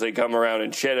 obviously, because they come around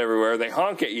and shit everywhere. They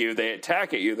honk at you, they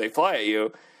attack at you, they fly at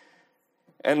you.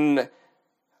 And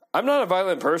I'm not a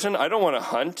violent person. I don't want to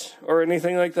hunt or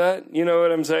anything like that. You know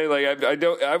what I'm saying? Like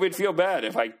I would feel bad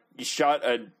if I shot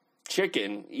a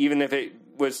chicken, even if it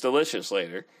was delicious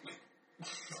later.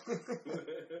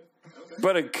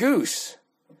 But a goose,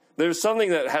 there's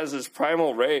something that has this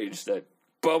primal rage that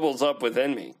bubbles up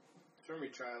within me. It's from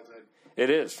your childhood. It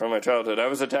is from my childhood. I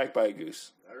was attacked by a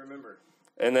goose. I remember.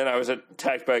 And then I was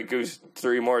attacked by a goose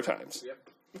 3 more times. Yep.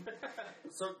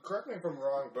 So correct me if I'm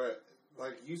wrong, but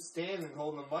like you stand and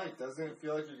hold the mic, doesn't it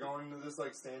feel like you're going into this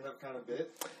like stand up kind of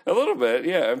bit? A little bit,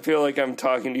 yeah. I feel like I'm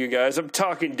talking to you guys. I'm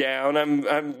talking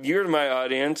down. You're my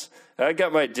audience. I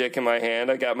got my dick in my hand.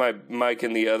 I got my mic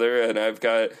in the other, and I've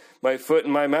got my foot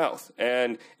in my mouth.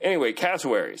 And anyway,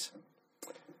 cassowaries.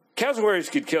 Cassowaries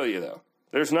could kill you though.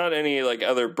 There's not any like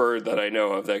other bird that I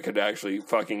know of that could actually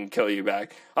fucking kill you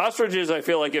back. Ostriches, I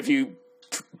feel like if you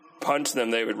punch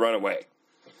them, they would run away.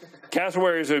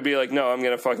 Cassowaries would be like, no, I'm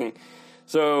going to fucking...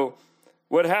 So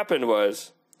what happened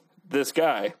was this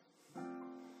guy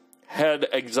had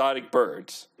exotic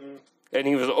birds. And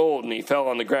he was old, and he fell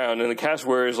on the ground, and the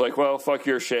cassowary was like, well, fuck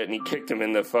your shit, and he kicked him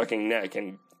in the fucking neck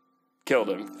and killed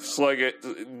him.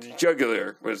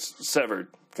 Jugular was severed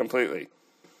completely.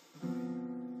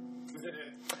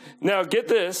 Now, get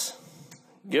this.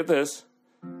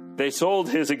 They sold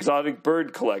his exotic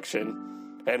bird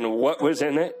collection, and what was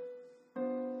in it?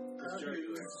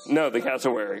 No, the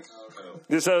cassowary.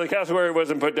 So the cassowary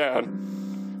wasn't put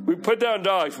down. We put down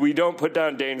dogs. We don't put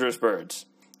down dangerous birds.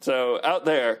 So out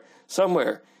there,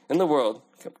 somewhere in the world,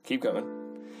 keep going.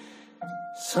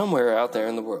 Somewhere out there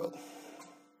in the world,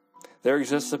 there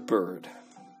exists a bird.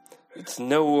 It's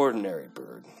no ordinary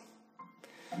bird.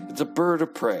 It's a bird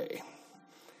of prey.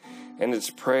 And its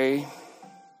prey,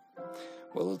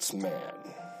 well, it's man.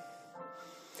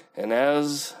 And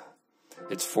as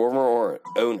its former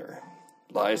owner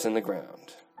lies in the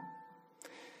ground,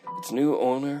 its new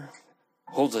owner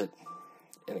holds it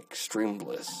in extreme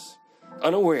bliss,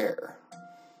 unaware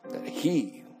that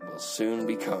he will soon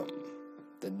become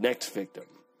the next victim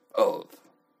of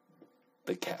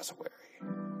the cassowary.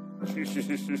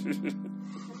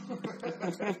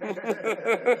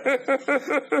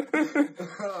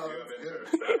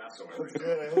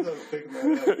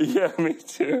 Yeah, me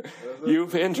too.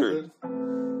 You've entered. I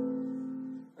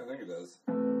think it does.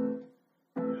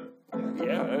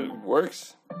 Yeah, it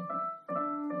works.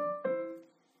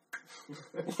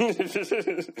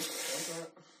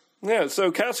 Yeah,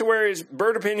 so cassowaries,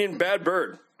 bird opinion, bad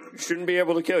bird. Shouldn't be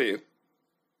able to kill you.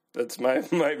 That's my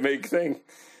big thing.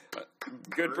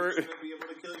 Good bird. Shouldn't be able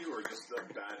to kill you, or just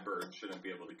a bad bird shouldn't be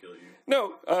able to kill you?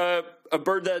 No, a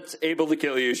bird that's able to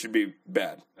kill you should be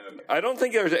bad. Okay. I don't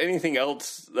think there's anything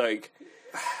else, like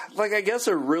I guess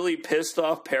a really pissed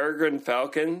off peregrine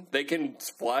falcon, they can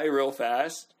fly real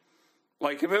fast.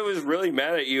 Like, if it was really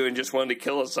mad at you and just wanted to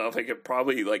kill itself, it could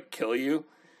probably, like, kill you.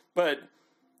 But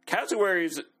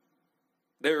cassowaries,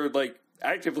 they're like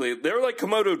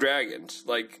Komodo dragons.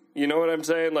 Like, you know what I'm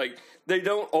saying? Like, they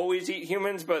don't always eat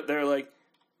humans, but they're like,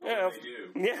 yeah, They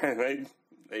do. yeah,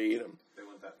 they eat them. They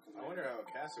want that. I wonder how a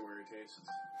cassowary tastes.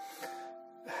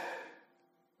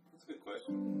 That's a good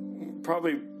question.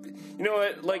 Probably, you know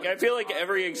what? Like, I feel like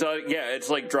every exotic, yeah, it's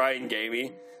like dry and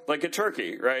gamey, like a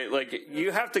turkey, right? Like,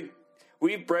 you have to.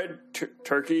 We've bred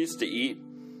turkeys to eat,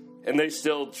 and they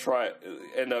still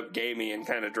end up gamey and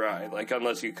kind of dry, like,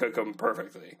 unless you cook them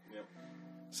perfectly. Yep.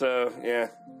 So, yeah,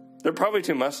 they're probably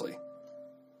too muscly.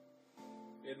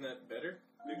 Isn't that better?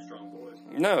 Big strong boys.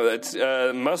 No, that's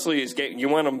muscly is game. You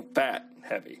want them fat,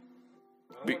 heavy.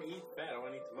 I don't want to eat fat. I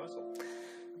want to eat the muscle.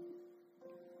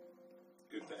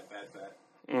 Good fat, bad fat.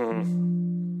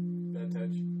 Mm-hmm. Bad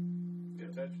touch.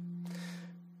 Good touch.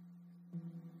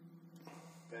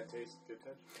 Bad taste. Good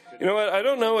touch. Good You know what? I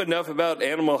don't know enough about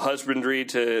animal husbandry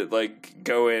to, like,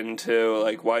 go into,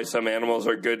 like, why some animals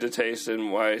are good to taste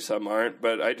and why some aren't,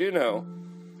 but I do know.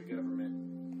 The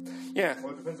government. Yeah.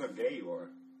 Well, it depends how gay you are.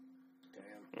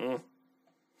 Damn. Mm.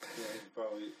 Yeah, you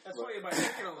probably. That's why you're by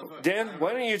taking all the fucking Dan, time.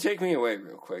 why don't you take me away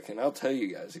real quick, and I'll tell you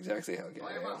guys exactly how gay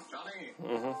I am. Johnny.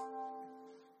 Mm-hmm.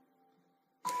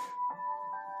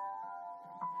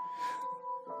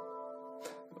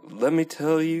 Let me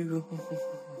tell you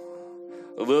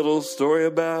a little story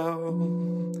about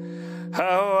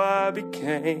how I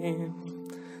became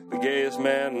the gayest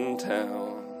man in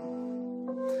town.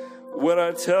 What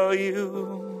I tell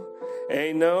you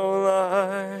ain't no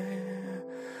lie.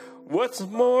 What's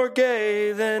more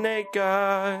gay than 8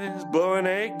 guys blowing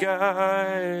 8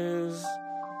 guys?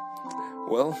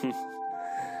 Well,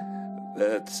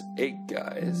 that's 8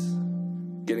 guys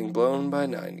getting blown by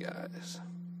 9 guys.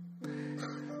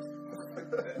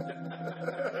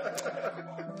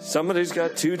 Somebody's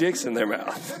got 2 dicks in their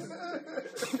mouth.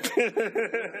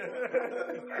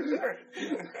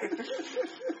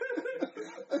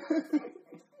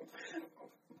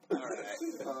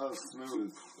 Oh,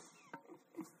 smooth.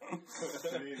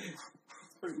 I mean, it's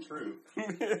pretty true.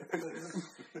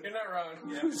 You're not wrong.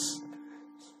 Yeah.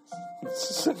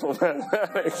 Simple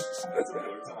mathematics. That's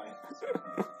another time.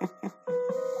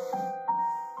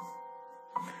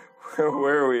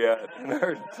 Where are we at in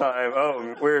our time?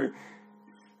 Oh,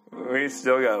 we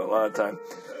still got a lot of time.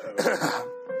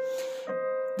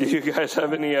 Do you guys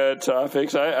have any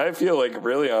topics? I feel like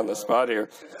really on the spot here.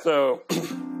 So,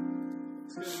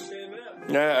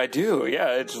 yeah, I do.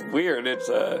 Yeah, it's weird. It's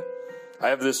I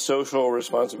have this social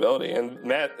responsibility, and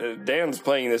Dan's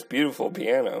playing this beautiful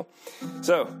piano.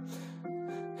 So,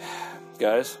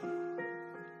 guys,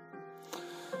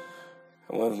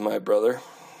 I went with my brother,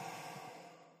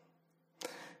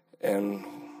 and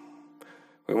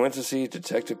we went to see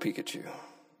Detective Pikachu.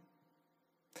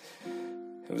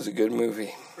 It was a good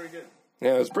movie. Pretty good.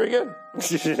 Yeah, it was pretty good.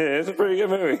 It's a pretty good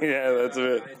movie. Yeah, that's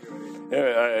it.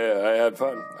 Yeah, I had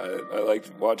fun. I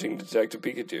liked watching Detective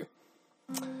Pikachu.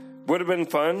 Would have been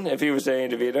fun if he was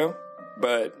Danny DeVito,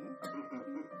 but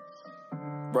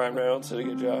Ryan Reynolds did a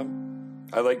good job.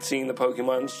 I liked seeing the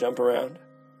Pokemons jump around.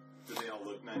 Did they all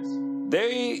look nice?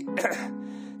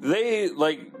 They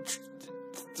like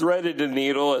threaded the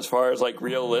needle as far as like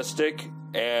realistic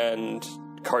and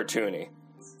cartoony.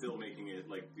 Still making it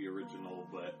like the original,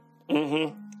 but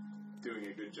Mm-hmm. doing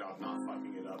a good job not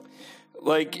fucking it up.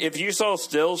 Like, if you saw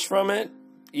stills from it,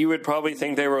 you would probably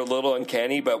think they were a little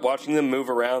uncanny, but watching them move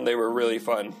around, they were really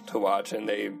fun to watch, and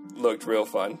they looked real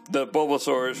fun. The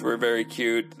Bulbasaurs were very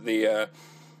cute. They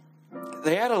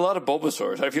had a lot of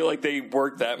Bulbasaurs. I feel like they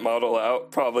worked that model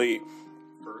out probably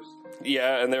First.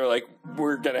 Yeah, and they were like,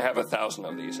 we're going to have 1,000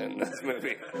 of these in this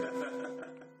movie.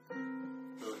 So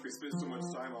if we spend so much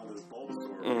time on this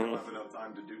Bulbasaur, we don't have enough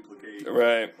time to duplicate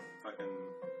Right. fucking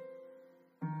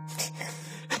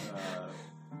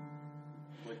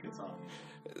Lincoln's on.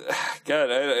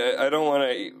 God, I don't want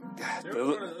to... There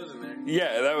was one of those in there.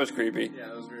 Yeah, that was creepy. Yeah,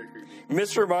 that was very creepy.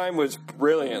 Mr. Mime was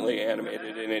brilliantly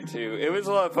animated in it, too. It was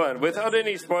a lot of fun. Without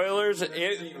any spoilers, That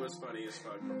scene was funny as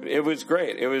fuck. it was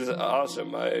great. It was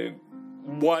awesome. I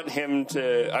want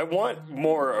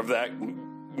more of that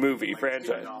movie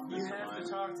franchise. You have to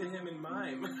talk to him in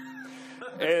mime.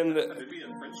 And It'd be a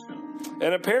French film.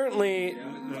 and apparently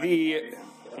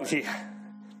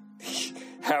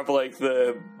have like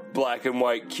the black and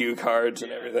white cue cards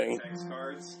and everything. Text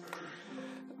cards.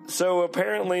 So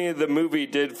apparently the movie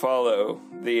did follow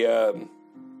the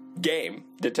game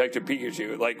Detective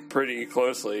Pikachu like pretty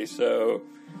closely. So,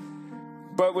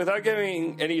 but without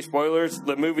giving any spoilers,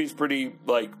 the movie's pretty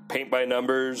like paint by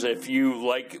numbers. If you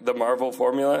like the Marvel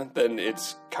formula, then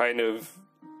it's kind of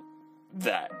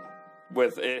that.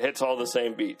 It hits all the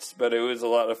same beats, but it was a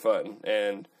lot of fun,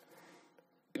 and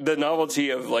the novelty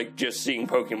of like just seeing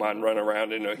Pokemon run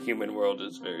around in a human world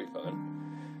is very fun.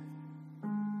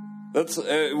 That's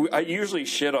I usually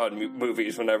shit on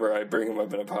movies whenever I bring them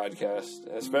up in a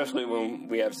podcast, especially when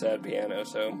we have sad piano.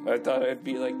 So I thought I'd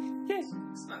be like, yeah,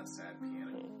 It's not sad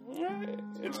piano.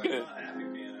 it's good. Not happy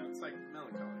piano. It's like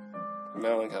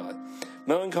melancholy.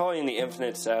 Melancholy and the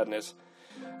Infinite Sadness.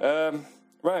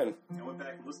 Ryan, I went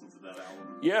back and listened to that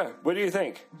album. yeah, what do you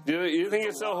think? Do you think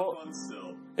it still Fun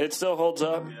still. it still holds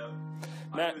up? Yeah.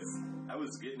 Matt? I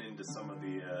was getting into some of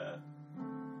the,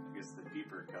 I guess the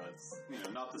deeper cuts. You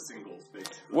know, not the singles,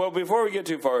 basically. Well, before we get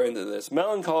too far into this,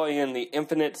 Melancholy and the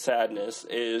Infinite Sadness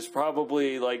is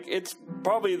probably it's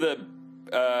probably the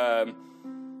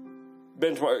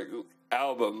benchmark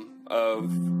album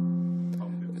of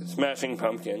Smashing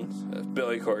Pumpkins,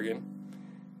 Billy Corgan.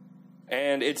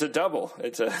 And it's a double.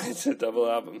 It's a double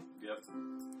album. Yep.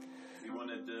 He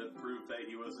wanted to prove that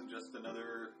he wasn't just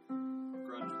another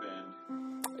grunge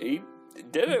band. He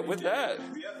did it with that.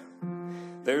 Yep.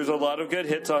 There's a lot of good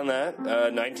hits on that.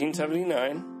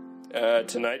 1979,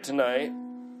 Tonight Tonight.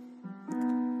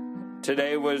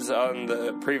 Today was on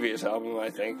the previous album, I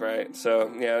think, right?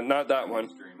 So, yeah, not that one.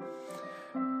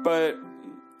 But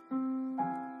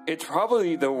it's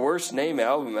probably the worst name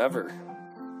album ever.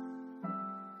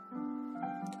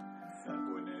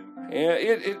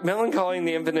 Yeah, Melancholy and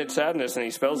the Infinite Sadness, and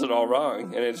he spells it all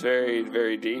wrong, and it's very,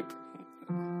 very deep.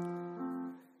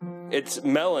 It's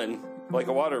melon, like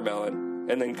a watermelon,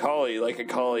 and then collie, like a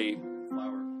collie.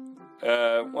 Flower.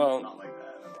 Well, Not like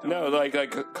that. no, like a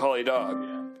collie dog,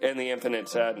 Yeah. and the Infinite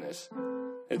Sadness.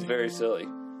 It's very silly.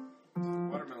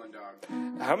 Watermelon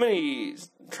dog. How many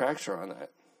tracks are on that?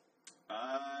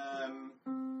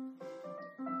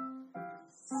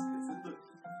 It's in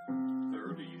the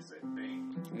 30s, I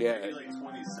think. Yeah. Maybe like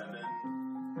 27.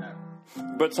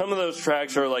 But some of those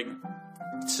tracks are like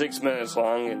 6 minutes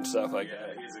long and stuff like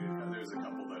that. Yeah, there's a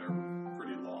couple that are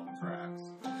pretty long tracks.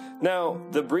 Now,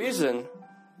 the reason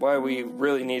why we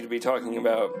really need to be talking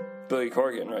about Billy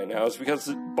Corgan right now is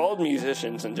because bald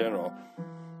musicians in general.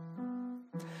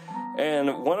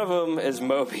 And one of them is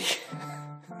Moby.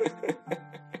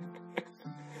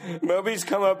 Moby's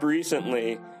come up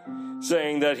recently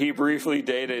saying that he briefly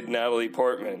dated Natalie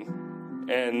Portman.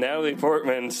 And Natalie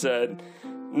Portman said,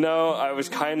 no, I was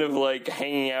kind of like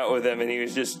hanging out with him and he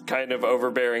was just kind of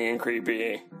overbearing and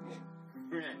creepy.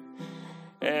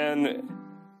 And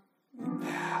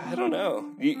I don't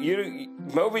know.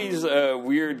 Moby's a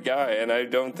weird guy, and I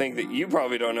don't think that you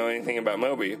probably don't know anything about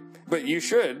Moby. But you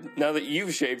should, now that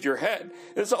you've shaved your head.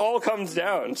 This all comes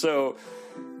down. So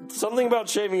something about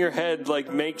shaving your head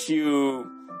makes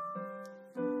you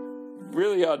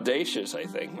really audacious, I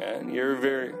think, man. You're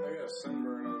very... I got a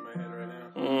sunburn on my head right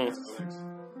now.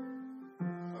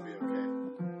 I'll be okay.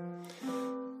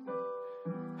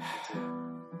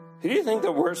 Who do you think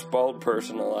the worst bald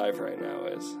person alive right now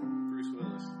is? Bruce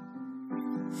Willis.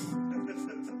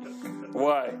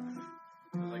 Why?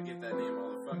 I get that name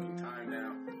all the fucking time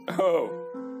now. Oh.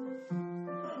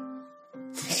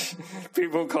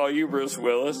 People call you Bruce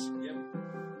Willis? Yep.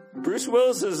 Bruce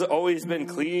Willis has always been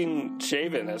clean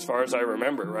shaven as far as I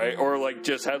remember, right? Or like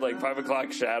just had like 5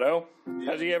 o'clock shadow?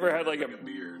 Has he ever had like a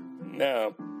beard?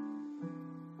 No.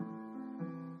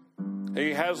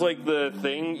 He has like the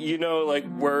thing, you know, like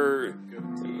where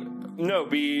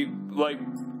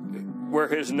where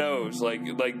his nose,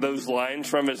 like those lines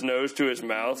from his nose to his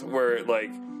mouth where it like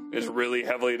is really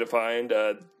heavily defined.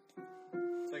 It's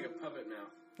like a puppet mouth.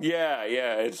 Yeah,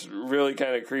 it's really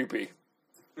kind of creepy.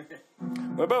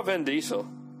 What about Vin Diesel?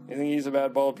 You think he's a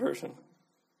bad bald person?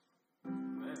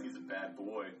 He's a bad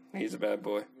boy. He's a bad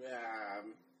boy. Yeah.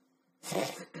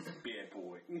 Bad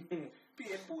boy.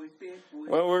 Bad boy.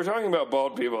 Well, we're talking about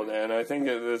bald people, Dan. I think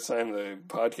at this time the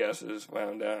podcast is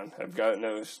wound down. I've got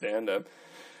no stand-up.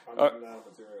 I'm running out of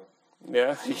material.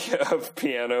 Yeah, you have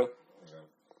piano. Okay.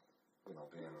 We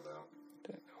don't piano though.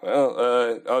 Well,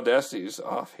 Audacity's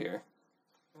off here.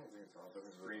 I don't think it's off. This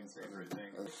is Green's favorite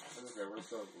thing. Okay, we're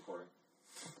still recording.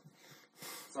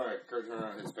 Sorry, Kurt turned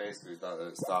on his face because he thought that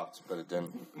it stopped, but it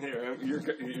didn't. Here,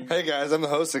 Hey guys, I'm the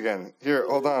host again. Here,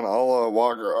 hold on. I'll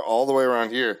walk all the way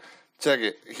around here. Check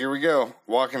it. Here we go.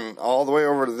 Walking all the way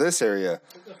over to this area.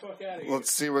 Get the fuck out of here.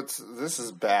 Let's see what's... This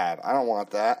is bad. I don't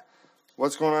want that.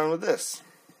 What's going on with this?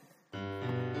 Oh,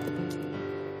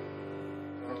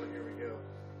 here we go.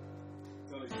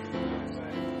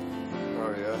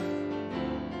 Oh, yeah.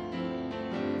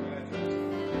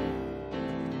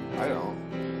 I don't.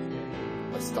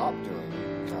 I stopped doing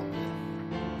comedy.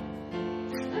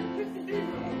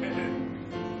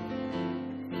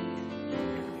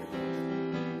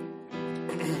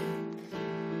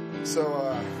 So,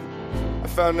 I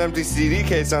found an empty CD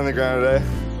case on the ground today.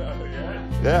 Oh,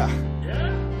 yeah? Yeah.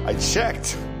 Yeah? I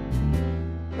checked.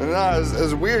 And it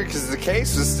was weird because the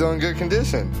case was still in good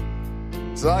condition.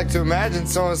 So I like to imagine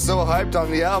someone was so hyped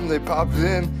on the album, they popped it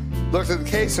in, looked at the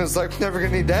case, and was like, never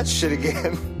gonna need that shit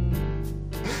again.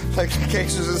 Like the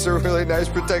case was just a really nice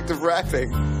protective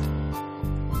wrapping.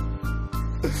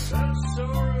 That's so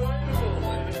relatable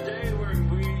in a day where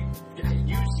we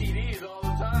use CDs all the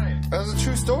time. That was a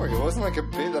true story. It wasn't like a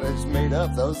bit that I just made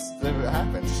up. That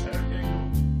happened.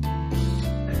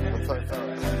 That's how I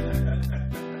found it. I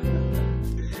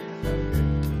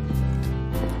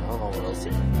don't know what else.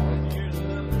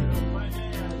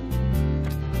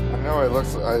 I know it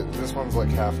looks. This one's like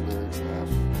half lyrics and half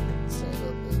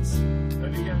stand-up bits. How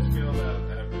do you guys feel about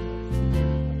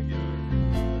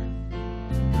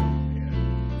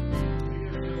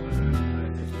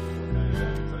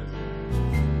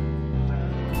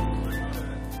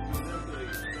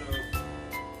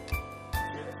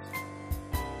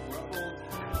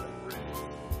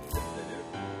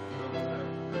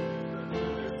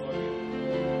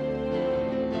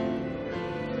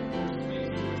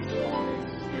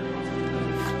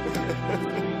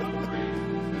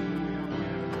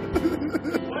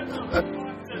What the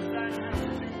fuck does that have to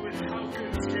do with how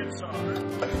good chips are?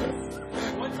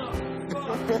 What the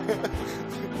fuck?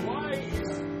 Why is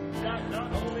that not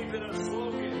only been a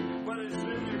slogan, but it's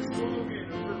been their slogan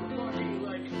for fucking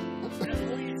like at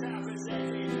least half a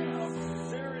decade now?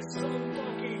 There is some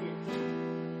fucking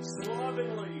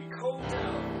slovenly, coked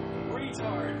out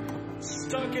retard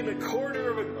stuck in the corner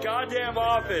of a goddamn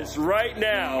office right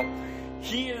now.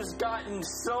 He has gotten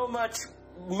so much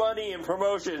money and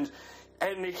promotions,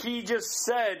 and he just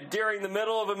said during the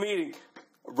middle of a meeting,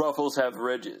 Ruffles have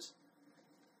ridges.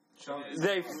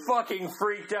 They fucking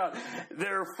freaked out.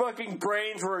 Their fucking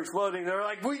brains were exploding. They were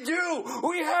like, we do!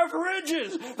 We have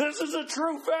ridges! This is a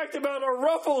true fact about a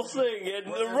Ruffles thing. And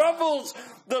the Ruffles,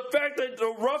 the fact that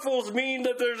the Ruffles mean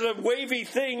that there's a wavy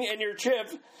thing in your chip,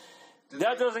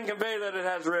 that doesn't convey that it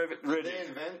has ridges. Did they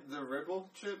invent the Ripple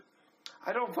chip?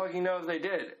 I don't fucking know if they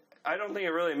did. I don't think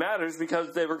it really matters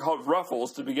because they were called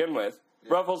Ruffles to begin with.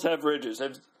 Yeah. Ruffles have ridges.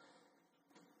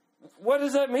 What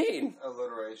does that mean?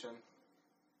 Alliteration.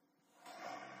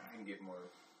 You can get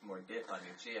more dip on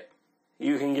your chip.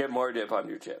 You can get more dip on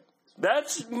your chip.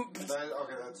 That's...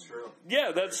 Okay, that's true.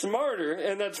 Yeah, that's smarter,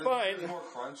 and that's fine. There's more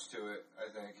crunch to it,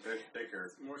 I think. They're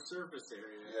thicker. More surface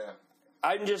area. Yeah.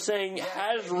 I'm just saying,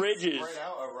 has ridges. Spread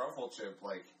out a Ruffle chip,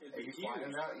 like, It'd be you huge. flatten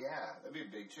it out, yeah, that'd be a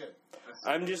big chip.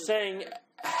 I'm just saying,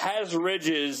 has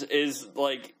ridges is,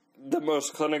 like, the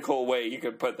most clinical way you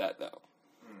could put that, though.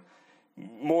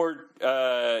 More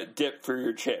dip for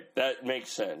your chip. That makes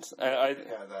sense. Yeah, that'd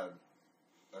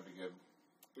be good.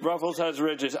 Ruffles has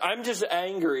ridges. I'm just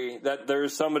angry that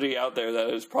there's somebody out there that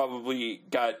has probably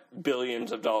got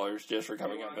billions of dollars just for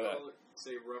coming up with that.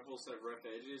 Say Ruffles have rough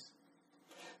edges.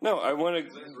 No, I want to.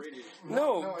 That's ridges.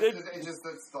 No, it's just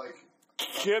that's like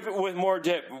chip with more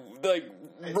dip. Like,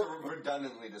 it's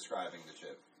redundantly describing the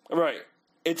chip. right.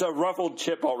 It's a ruffled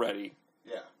chip already.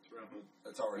 Yeah,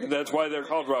 it's already. That's why they're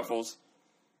called Ruffles.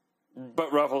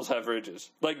 But Ruffles have ridges.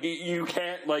 Like, you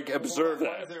can't, like, observe Why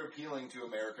that. is they're appealing to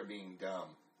America being dumb?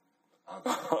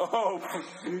 Oh,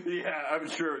 yeah, I'm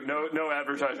sure. No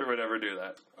advertiser would ever do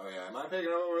that. Oh yeah, am I picking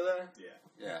up over there?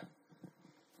 Yeah. Yeah.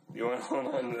 You want to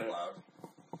hold on to that? Loud.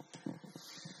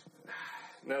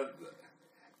 No,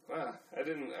 wow,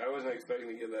 I wasn't expecting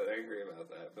to get that angry about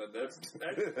that, but that's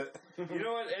you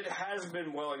know what? It has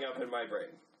been welling up in my brain.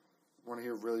 Want to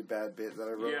hear a really bad bit that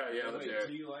I wrote? Yeah, let's hear it.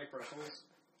 Do you like Ruffles?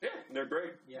 Yeah, they're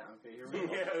great. Yeah, okay, here we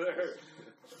go. Yeah, they're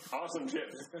awesome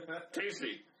chips.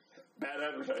 Tasty. Bad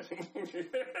advertising. But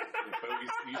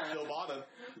you still bought them.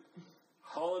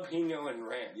 Jalapeno and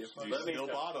ranch. You Let me still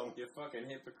tell- bought them. You fucking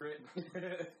hypocrite.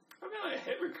 I'm not a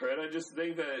hypocrite. I just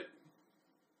think that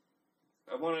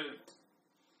I wanted.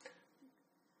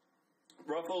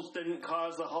 Ruffles didn't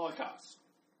cause the Holocaust.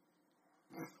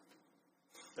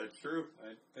 That's true.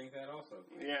 I think that also.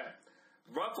 Yeah.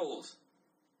 Ruffles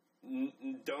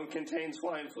don't contain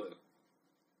swine flu.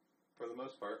 For the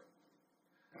most part.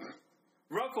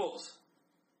 Ruffles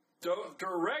don't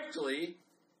directly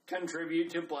contribute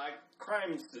to black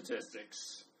crime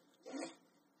statistics.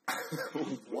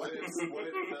 What if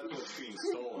that's what's being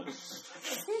stolen?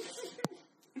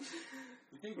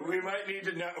 We might need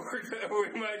to network that.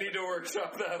 We might need to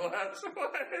workshop that last one.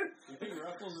 You think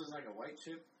Ruffles is like a white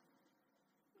chip?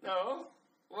 No.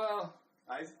 Well,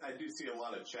 I do see a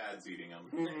lot of Chads eating them.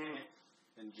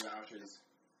 And Josh's.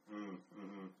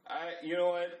 you know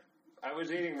what? I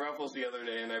was eating Ruffles the other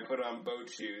day, and I put on boat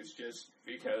shoes just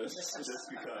because. Just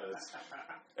because.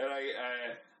 And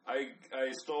I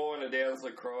stole one of Dan's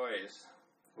LaCroix,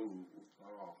 Ooh.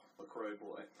 Oh, LaCroix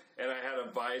boy. and I had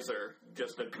a visor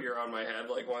just appear on my head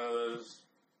like one of those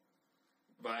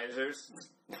visors.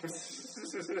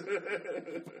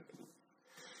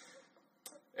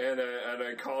 And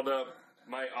I called up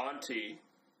my auntie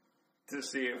to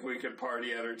see if we could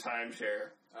party at her timeshare.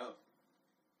 Oh.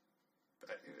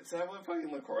 Is that what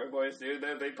fucking LaCroix boys do?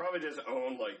 They probably just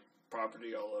own, like,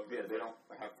 property all over. Yeah, they don't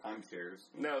have timeshares.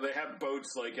 No, they have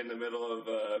boats, like, in the middle of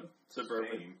suburban.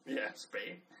 Spain. Yeah,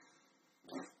 Spain.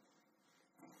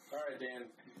 Alright, Dan.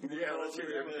 Yeah, let's hear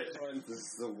your bit. This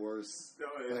is the worst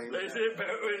thing.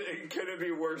 Could it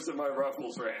be worse than my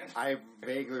Ruffles rant? I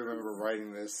vaguely remember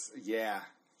writing this. Yeah,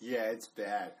 it's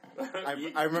bad. I You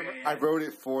remember did. I wrote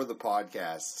it for the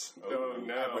podcast. Oh,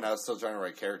 no. When I was still trying to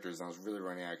write characters, and I was really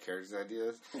running out of characters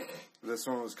ideas. This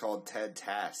one was called Ted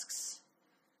Tasks.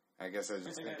 I guess I was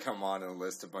just gonna come on and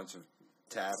list a bunch of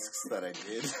tasks that I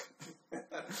did.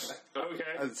 Okay.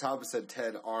 At the top it said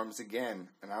Ted Arms Again,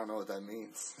 and I don't know what that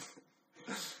means.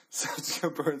 So I'm just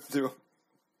gonna burn through.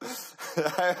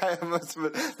 I must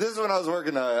have been, this is when I was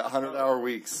working 100-hour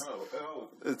weeks. Oh,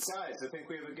 It's guys, I think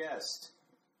we have a guest.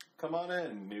 Come on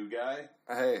in, new guy.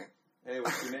 hey, Hey,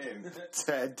 what's your name?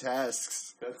 Ted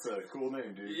Tasks. That's a cool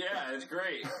name, dude. Yeah, it's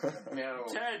great. Now,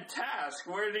 Ted Task,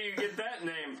 where do you get that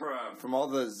name from? From all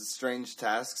the strange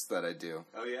tasks that I do.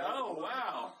 oh yeah? Oh,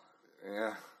 wow.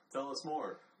 Yeah, Tell us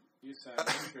more. You sound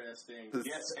interesting.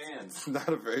 Yes, and. it's not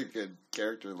a very good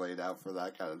character laid out for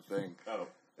that kind of thing. Oh.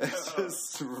 It's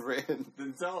just written.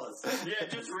 Then tell us. Yeah,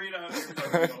 just read out your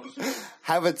fucking bullshit.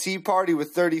 Have a tea party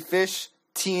with 30 fish,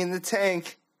 tea in the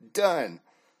tank, done.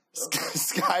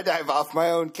 Skydive off my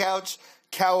own couch,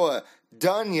 Kawa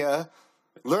Dunya,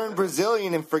 learn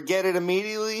Brazilian and forget it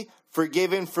immediately,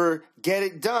 forgiven for get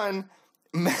it done,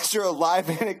 measure a live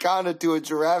anaconda to a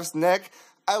giraffe's neck,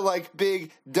 I like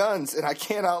big duns and I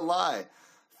cannot lie.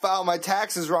 File my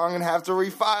taxes wrong and have to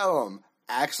refile them.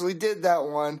 Actually did that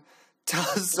one. Tell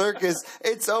a circus,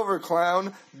 it's over,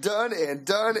 clown. Done and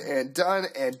done and done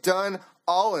and done,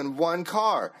 all in one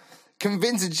car.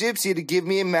 Convince a gypsy to give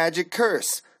me a magic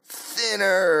curse.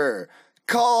 Thinner.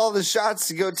 Call all the shots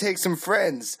to go take some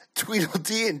friends.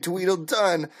 Tweedledee and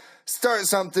Tweedledun. Start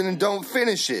something and don't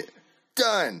finish it.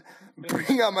 Done.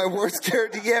 Bring out my worst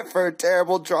character yet for a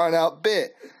terrible drawn out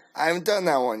bit. I haven't done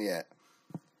that one yet.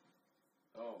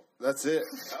 Oh. That's it.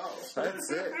 Oh.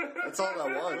 That's it. That's all that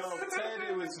was. Well, Ted,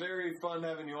 it was very fun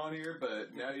having you on here,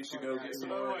 but now you should go get some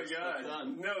Oh more my stuff god.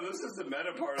 done. No, this is the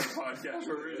meta part of the podcast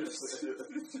where we just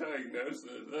diagnose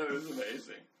it. That was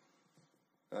amazing.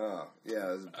 Oh,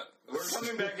 yeah. We're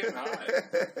coming back in hot.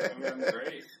 I'm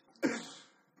great.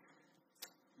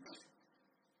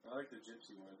 I like the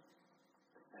gypsy one.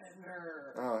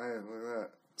 Oh, hey, look at that.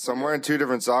 So I'm wearing 2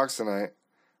 different socks tonight.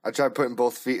 I tried putting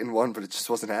both feet in one, but it just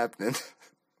wasn't happening.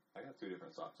 I got 2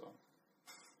 different socks on.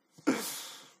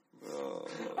 Oh.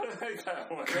 I like that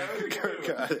one. That was Kurt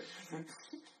good. got it.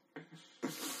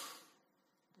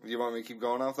 You want me to keep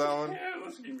going off that one? Yeah,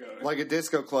 let's keep going. Like a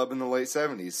disco club in the late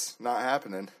 70s. Not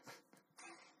happening.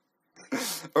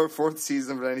 Or 4th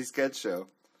season of any sketch show.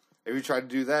 If you tried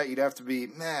to do that, you'd have to be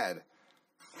mad.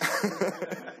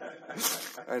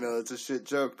 I know it's a shit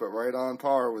joke, but right on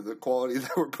par with the quality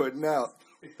that we're putting out.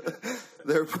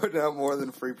 They're putting out more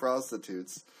than free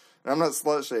prostitutes. And I'm not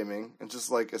slut shaming. It's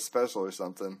just like a special or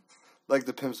something. Like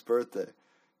the pimp's birthday.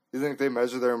 You think they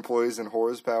measure their employees in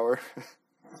horsepower?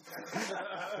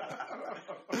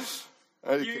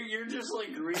 You're just like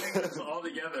reading this all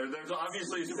together. There's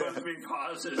obviously supposed to be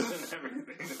pauses and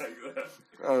everything like that.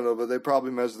 I don't know, but they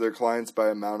probably measure their clients by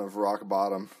amount of rock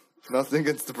bottom. Nothing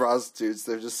against the prostitutes.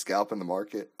 They're just scalping the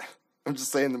market. I'm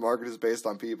just saying the market is based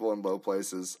on people in low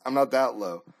places. I'm not that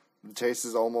low. The chase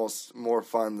is almost more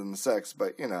fun than the sex,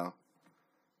 but, you know.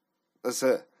 That's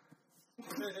it.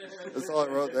 That's all I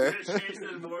wrote there. The chase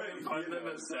is more fun than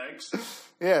the sex.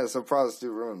 Yeah, so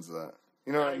prostitute ruins that.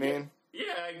 You know what I mean?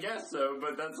 Yeah, I guess so,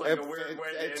 but that's like a weird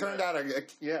way to It turned out,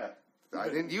 yeah. I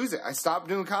didn't use it. I stopped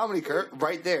doing comedy, Kurt,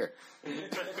 right there.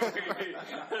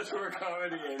 That's where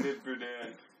comedy ended for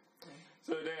Dan.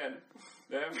 So, Dan,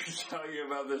 did I ever tell you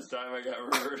about this time I got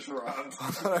reverse robbed?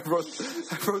 I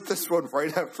wrote this one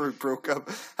right after we broke up.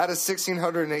 Had a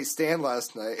 1608 stand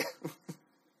last night.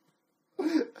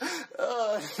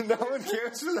 No one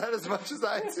cares for that as much as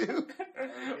I do.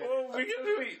 Well,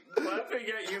 because laughing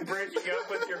at you breaking up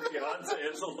with your fiance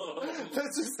is a little...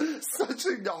 That's just such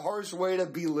a harsh way to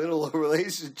belittle a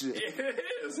relationship. It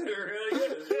is. It really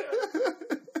is,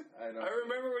 yeah. I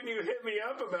remember when you hit me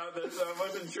up about this, I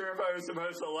wasn't sure if I was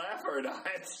supposed to laugh or not.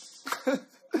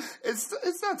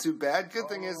 It's not too bad. Good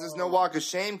thing is there's no walk of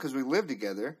shame because we live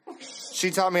together.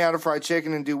 She taught me how to fry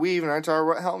chicken and do weave, and I taught her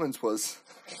what Hellman's was.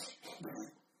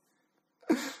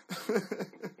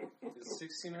 Is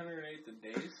 1608 the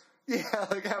days? Yeah,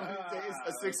 like how many days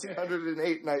a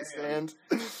 1608 night stand.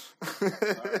 Alright.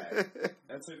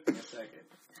 That took me a second.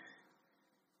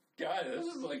 God, this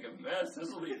is like a mess.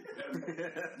 This will be...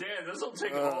 Dan, this will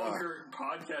take all of your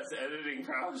podcast editing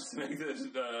prowess to make this...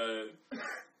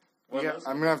 Yeah,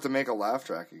 I'm going to have to make a laugh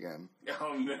track again.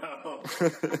 Oh, no.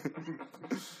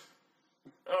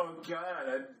 Oh,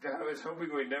 God. I was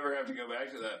hoping we'd never have to go back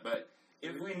to that, but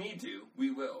if we need to,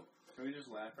 we will. Can we just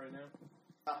laugh right now?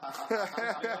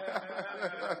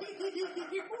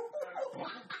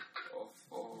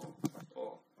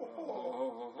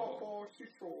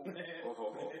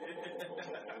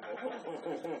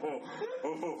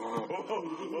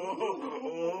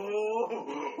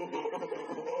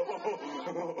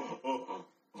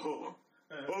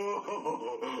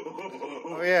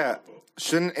 Oh, yeah.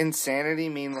 Shouldn't insanity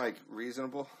mean, like,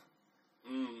 reasonable?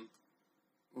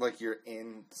 Like you're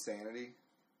insanity?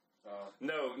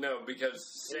 No, because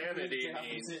sanity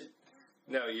means...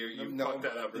 No, you fucked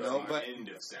that up. No, but End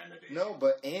of sanity. No,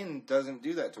 but in doesn't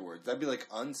do that to words. That'd be like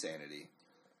unsanity.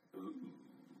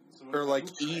 Or like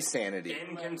e-sanity.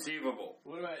 Inconceivable.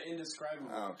 What about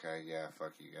indescribable? Oh, okay, yeah,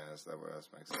 fuck you guys. That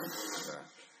makes sense. Yeah.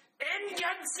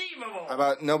 Inconceivable! How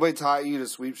about nobody taught you to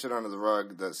sweep shit under the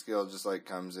rug? That skill just like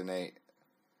comes innate.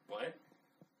 What?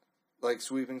 Like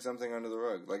sweeping something under the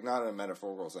rug. Like not in a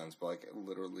metaphorical sense, but like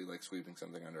literally like sweeping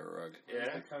something under a rug.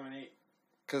 Yeah?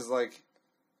 Because like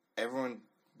everyone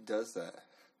does that.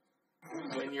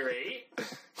 When you're 8?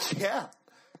 Yeah.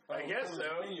 I guess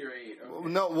so. When you're 8. Okay.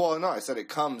 No, I said it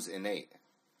comes innate.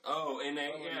 Oh,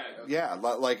 innate, yeah. Yeah,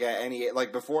 like at any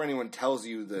like before anyone tells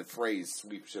you the phrase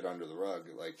 "sweep shit under the rug,"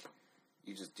 like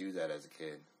you just do that as a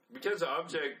kid. Because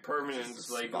object permanence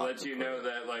like lets you know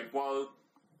that like while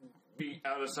be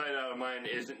out of sight, out of mind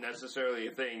isn't necessarily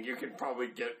a thing, you can probably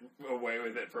get away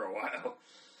with it for a while.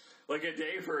 Like a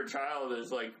day for a child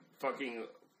is like fucking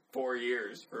 4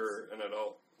 years for an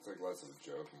adult. It's like less of a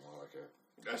joke, more like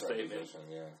A statement. proposition,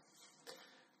 yeah.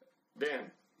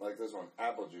 Damn. Like this one,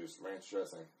 apple juice, ranch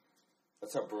dressing.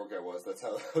 That's how broke I was. That's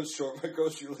how short my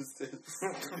grocery list is.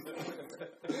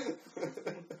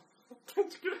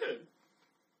 That's good.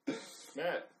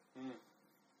 Matt,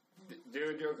 do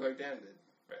a joke like Dan did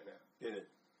right now. Did it.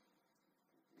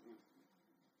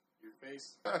 Your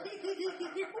face. All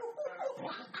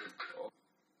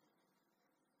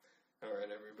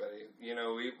right, everybody. You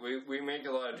know, we make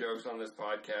a lot of jokes on this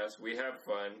podcast. We have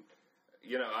fun.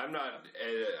 You know, I'm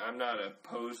not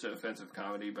opposed to offensive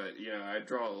comedy, but you know, I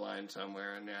draw a line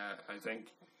somewhere, and I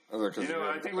think. I think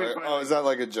I think we. is that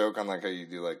like a joke on like how you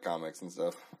do like comics and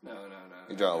stuff? No.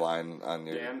 You draw a line on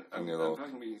your Dan, on I'm your little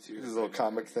fucking being serious. this little right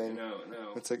comic now. thing. No.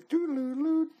 It's like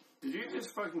doo-doo-doo. Did you just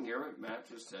fucking hear what Matt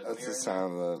just said? That's to me the right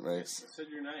sound that it makes. I said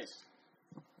you're nice.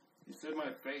 now? You said my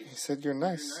He face. said you're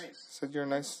nice. You're nice. He said you're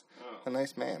nice, Oh. a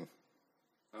nice man.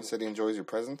 He said he enjoys your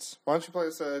presence. Why don't you play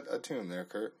us a tune there,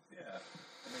 Kurt? Yeah.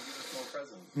 And then give us more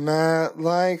presents. Matt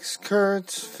likes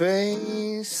Kurt's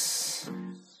face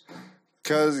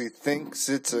 'cause he thinks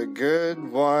it's a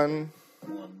good one.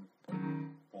 One.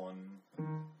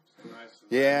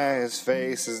 Yeah, his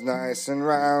face is nice and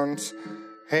round.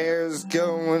 Hair's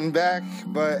going back,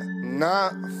 but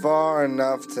not far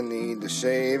enough to need to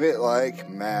shave it like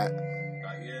Matt. Not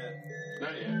yet.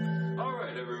 Not yet. All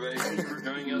right, everybody. Thanks for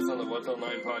joining us on the What's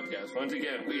Online podcast. Once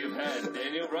again, we have had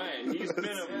Daniel Ryan. He's been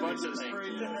a bunch of things.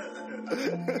 He's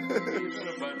been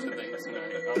a bunch of things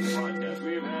tonight on the podcast.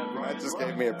 We have had Ryan. Matt just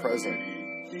gave me a present.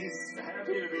 He's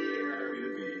happy to be here.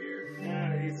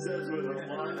 Yeah, he says with a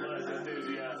lot less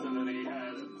enthusiasm than he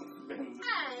has been.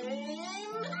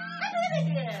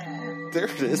 There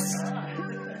it is.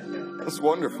 That's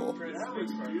wonderful. That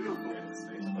was beautiful.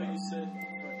 You said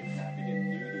fucking happy to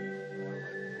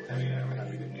nudie. I'm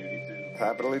happy to nudie too.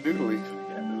 Happily doodly.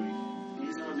 Yeah, nudie.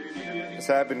 He's on duty again. It's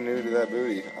happy to do that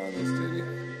booty on this duty.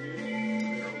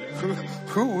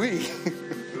 Who we?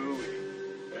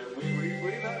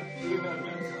 We've had Matt.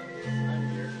 I'm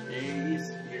here. He's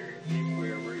here. He's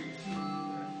where we're used to.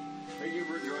 Thank you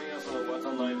for joining us on the What's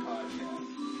Online podcast.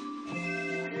 You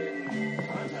can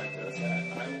contact us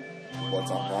at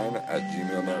What's online at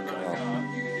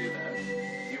gmail.com. You can do that.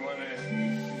 If you want to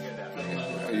get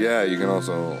that. Yeah, you can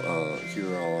also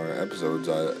hear all our episodes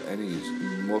on any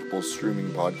multiple streaming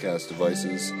podcast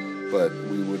devices. But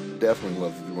we would definitely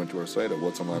love if you went to our site at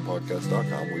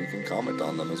whatsonlinepodcast.com where you can comment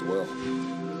on them as well. This is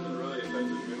really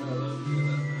offensive. You're not allowed to do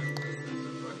that, man. This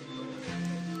is fucking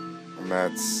funny.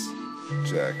 Matt's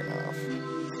jacking off.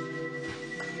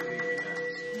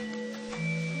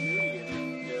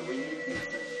 Yeah, we need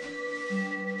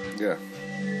consent. Yeah,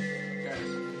 Guys.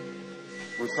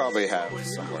 we probably have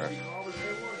somewhere.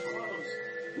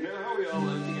 You know how we all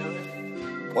live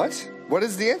together? What? What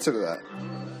is the answer to that?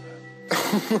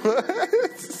 Wait, what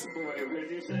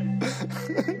did you say?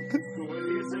 What did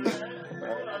you say that?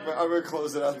 I'm gonna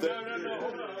close it out there. No,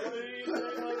 hold on. What did you say,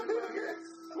 motherfucker?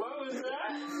 What was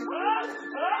that?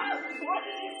 What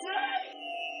did you say?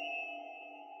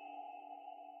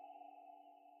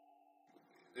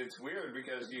 It's weird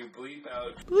because you bleep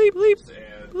out bleep bleep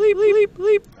and bleep bleep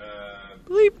bleep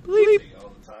bleep bleep. all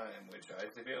the time, which I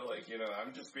feel like,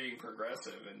 I'm just being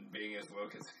progressive and being as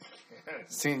woke as I can.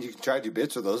 Seeing you can try to do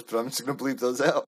bits with those, but I'm just gonna bleep those out.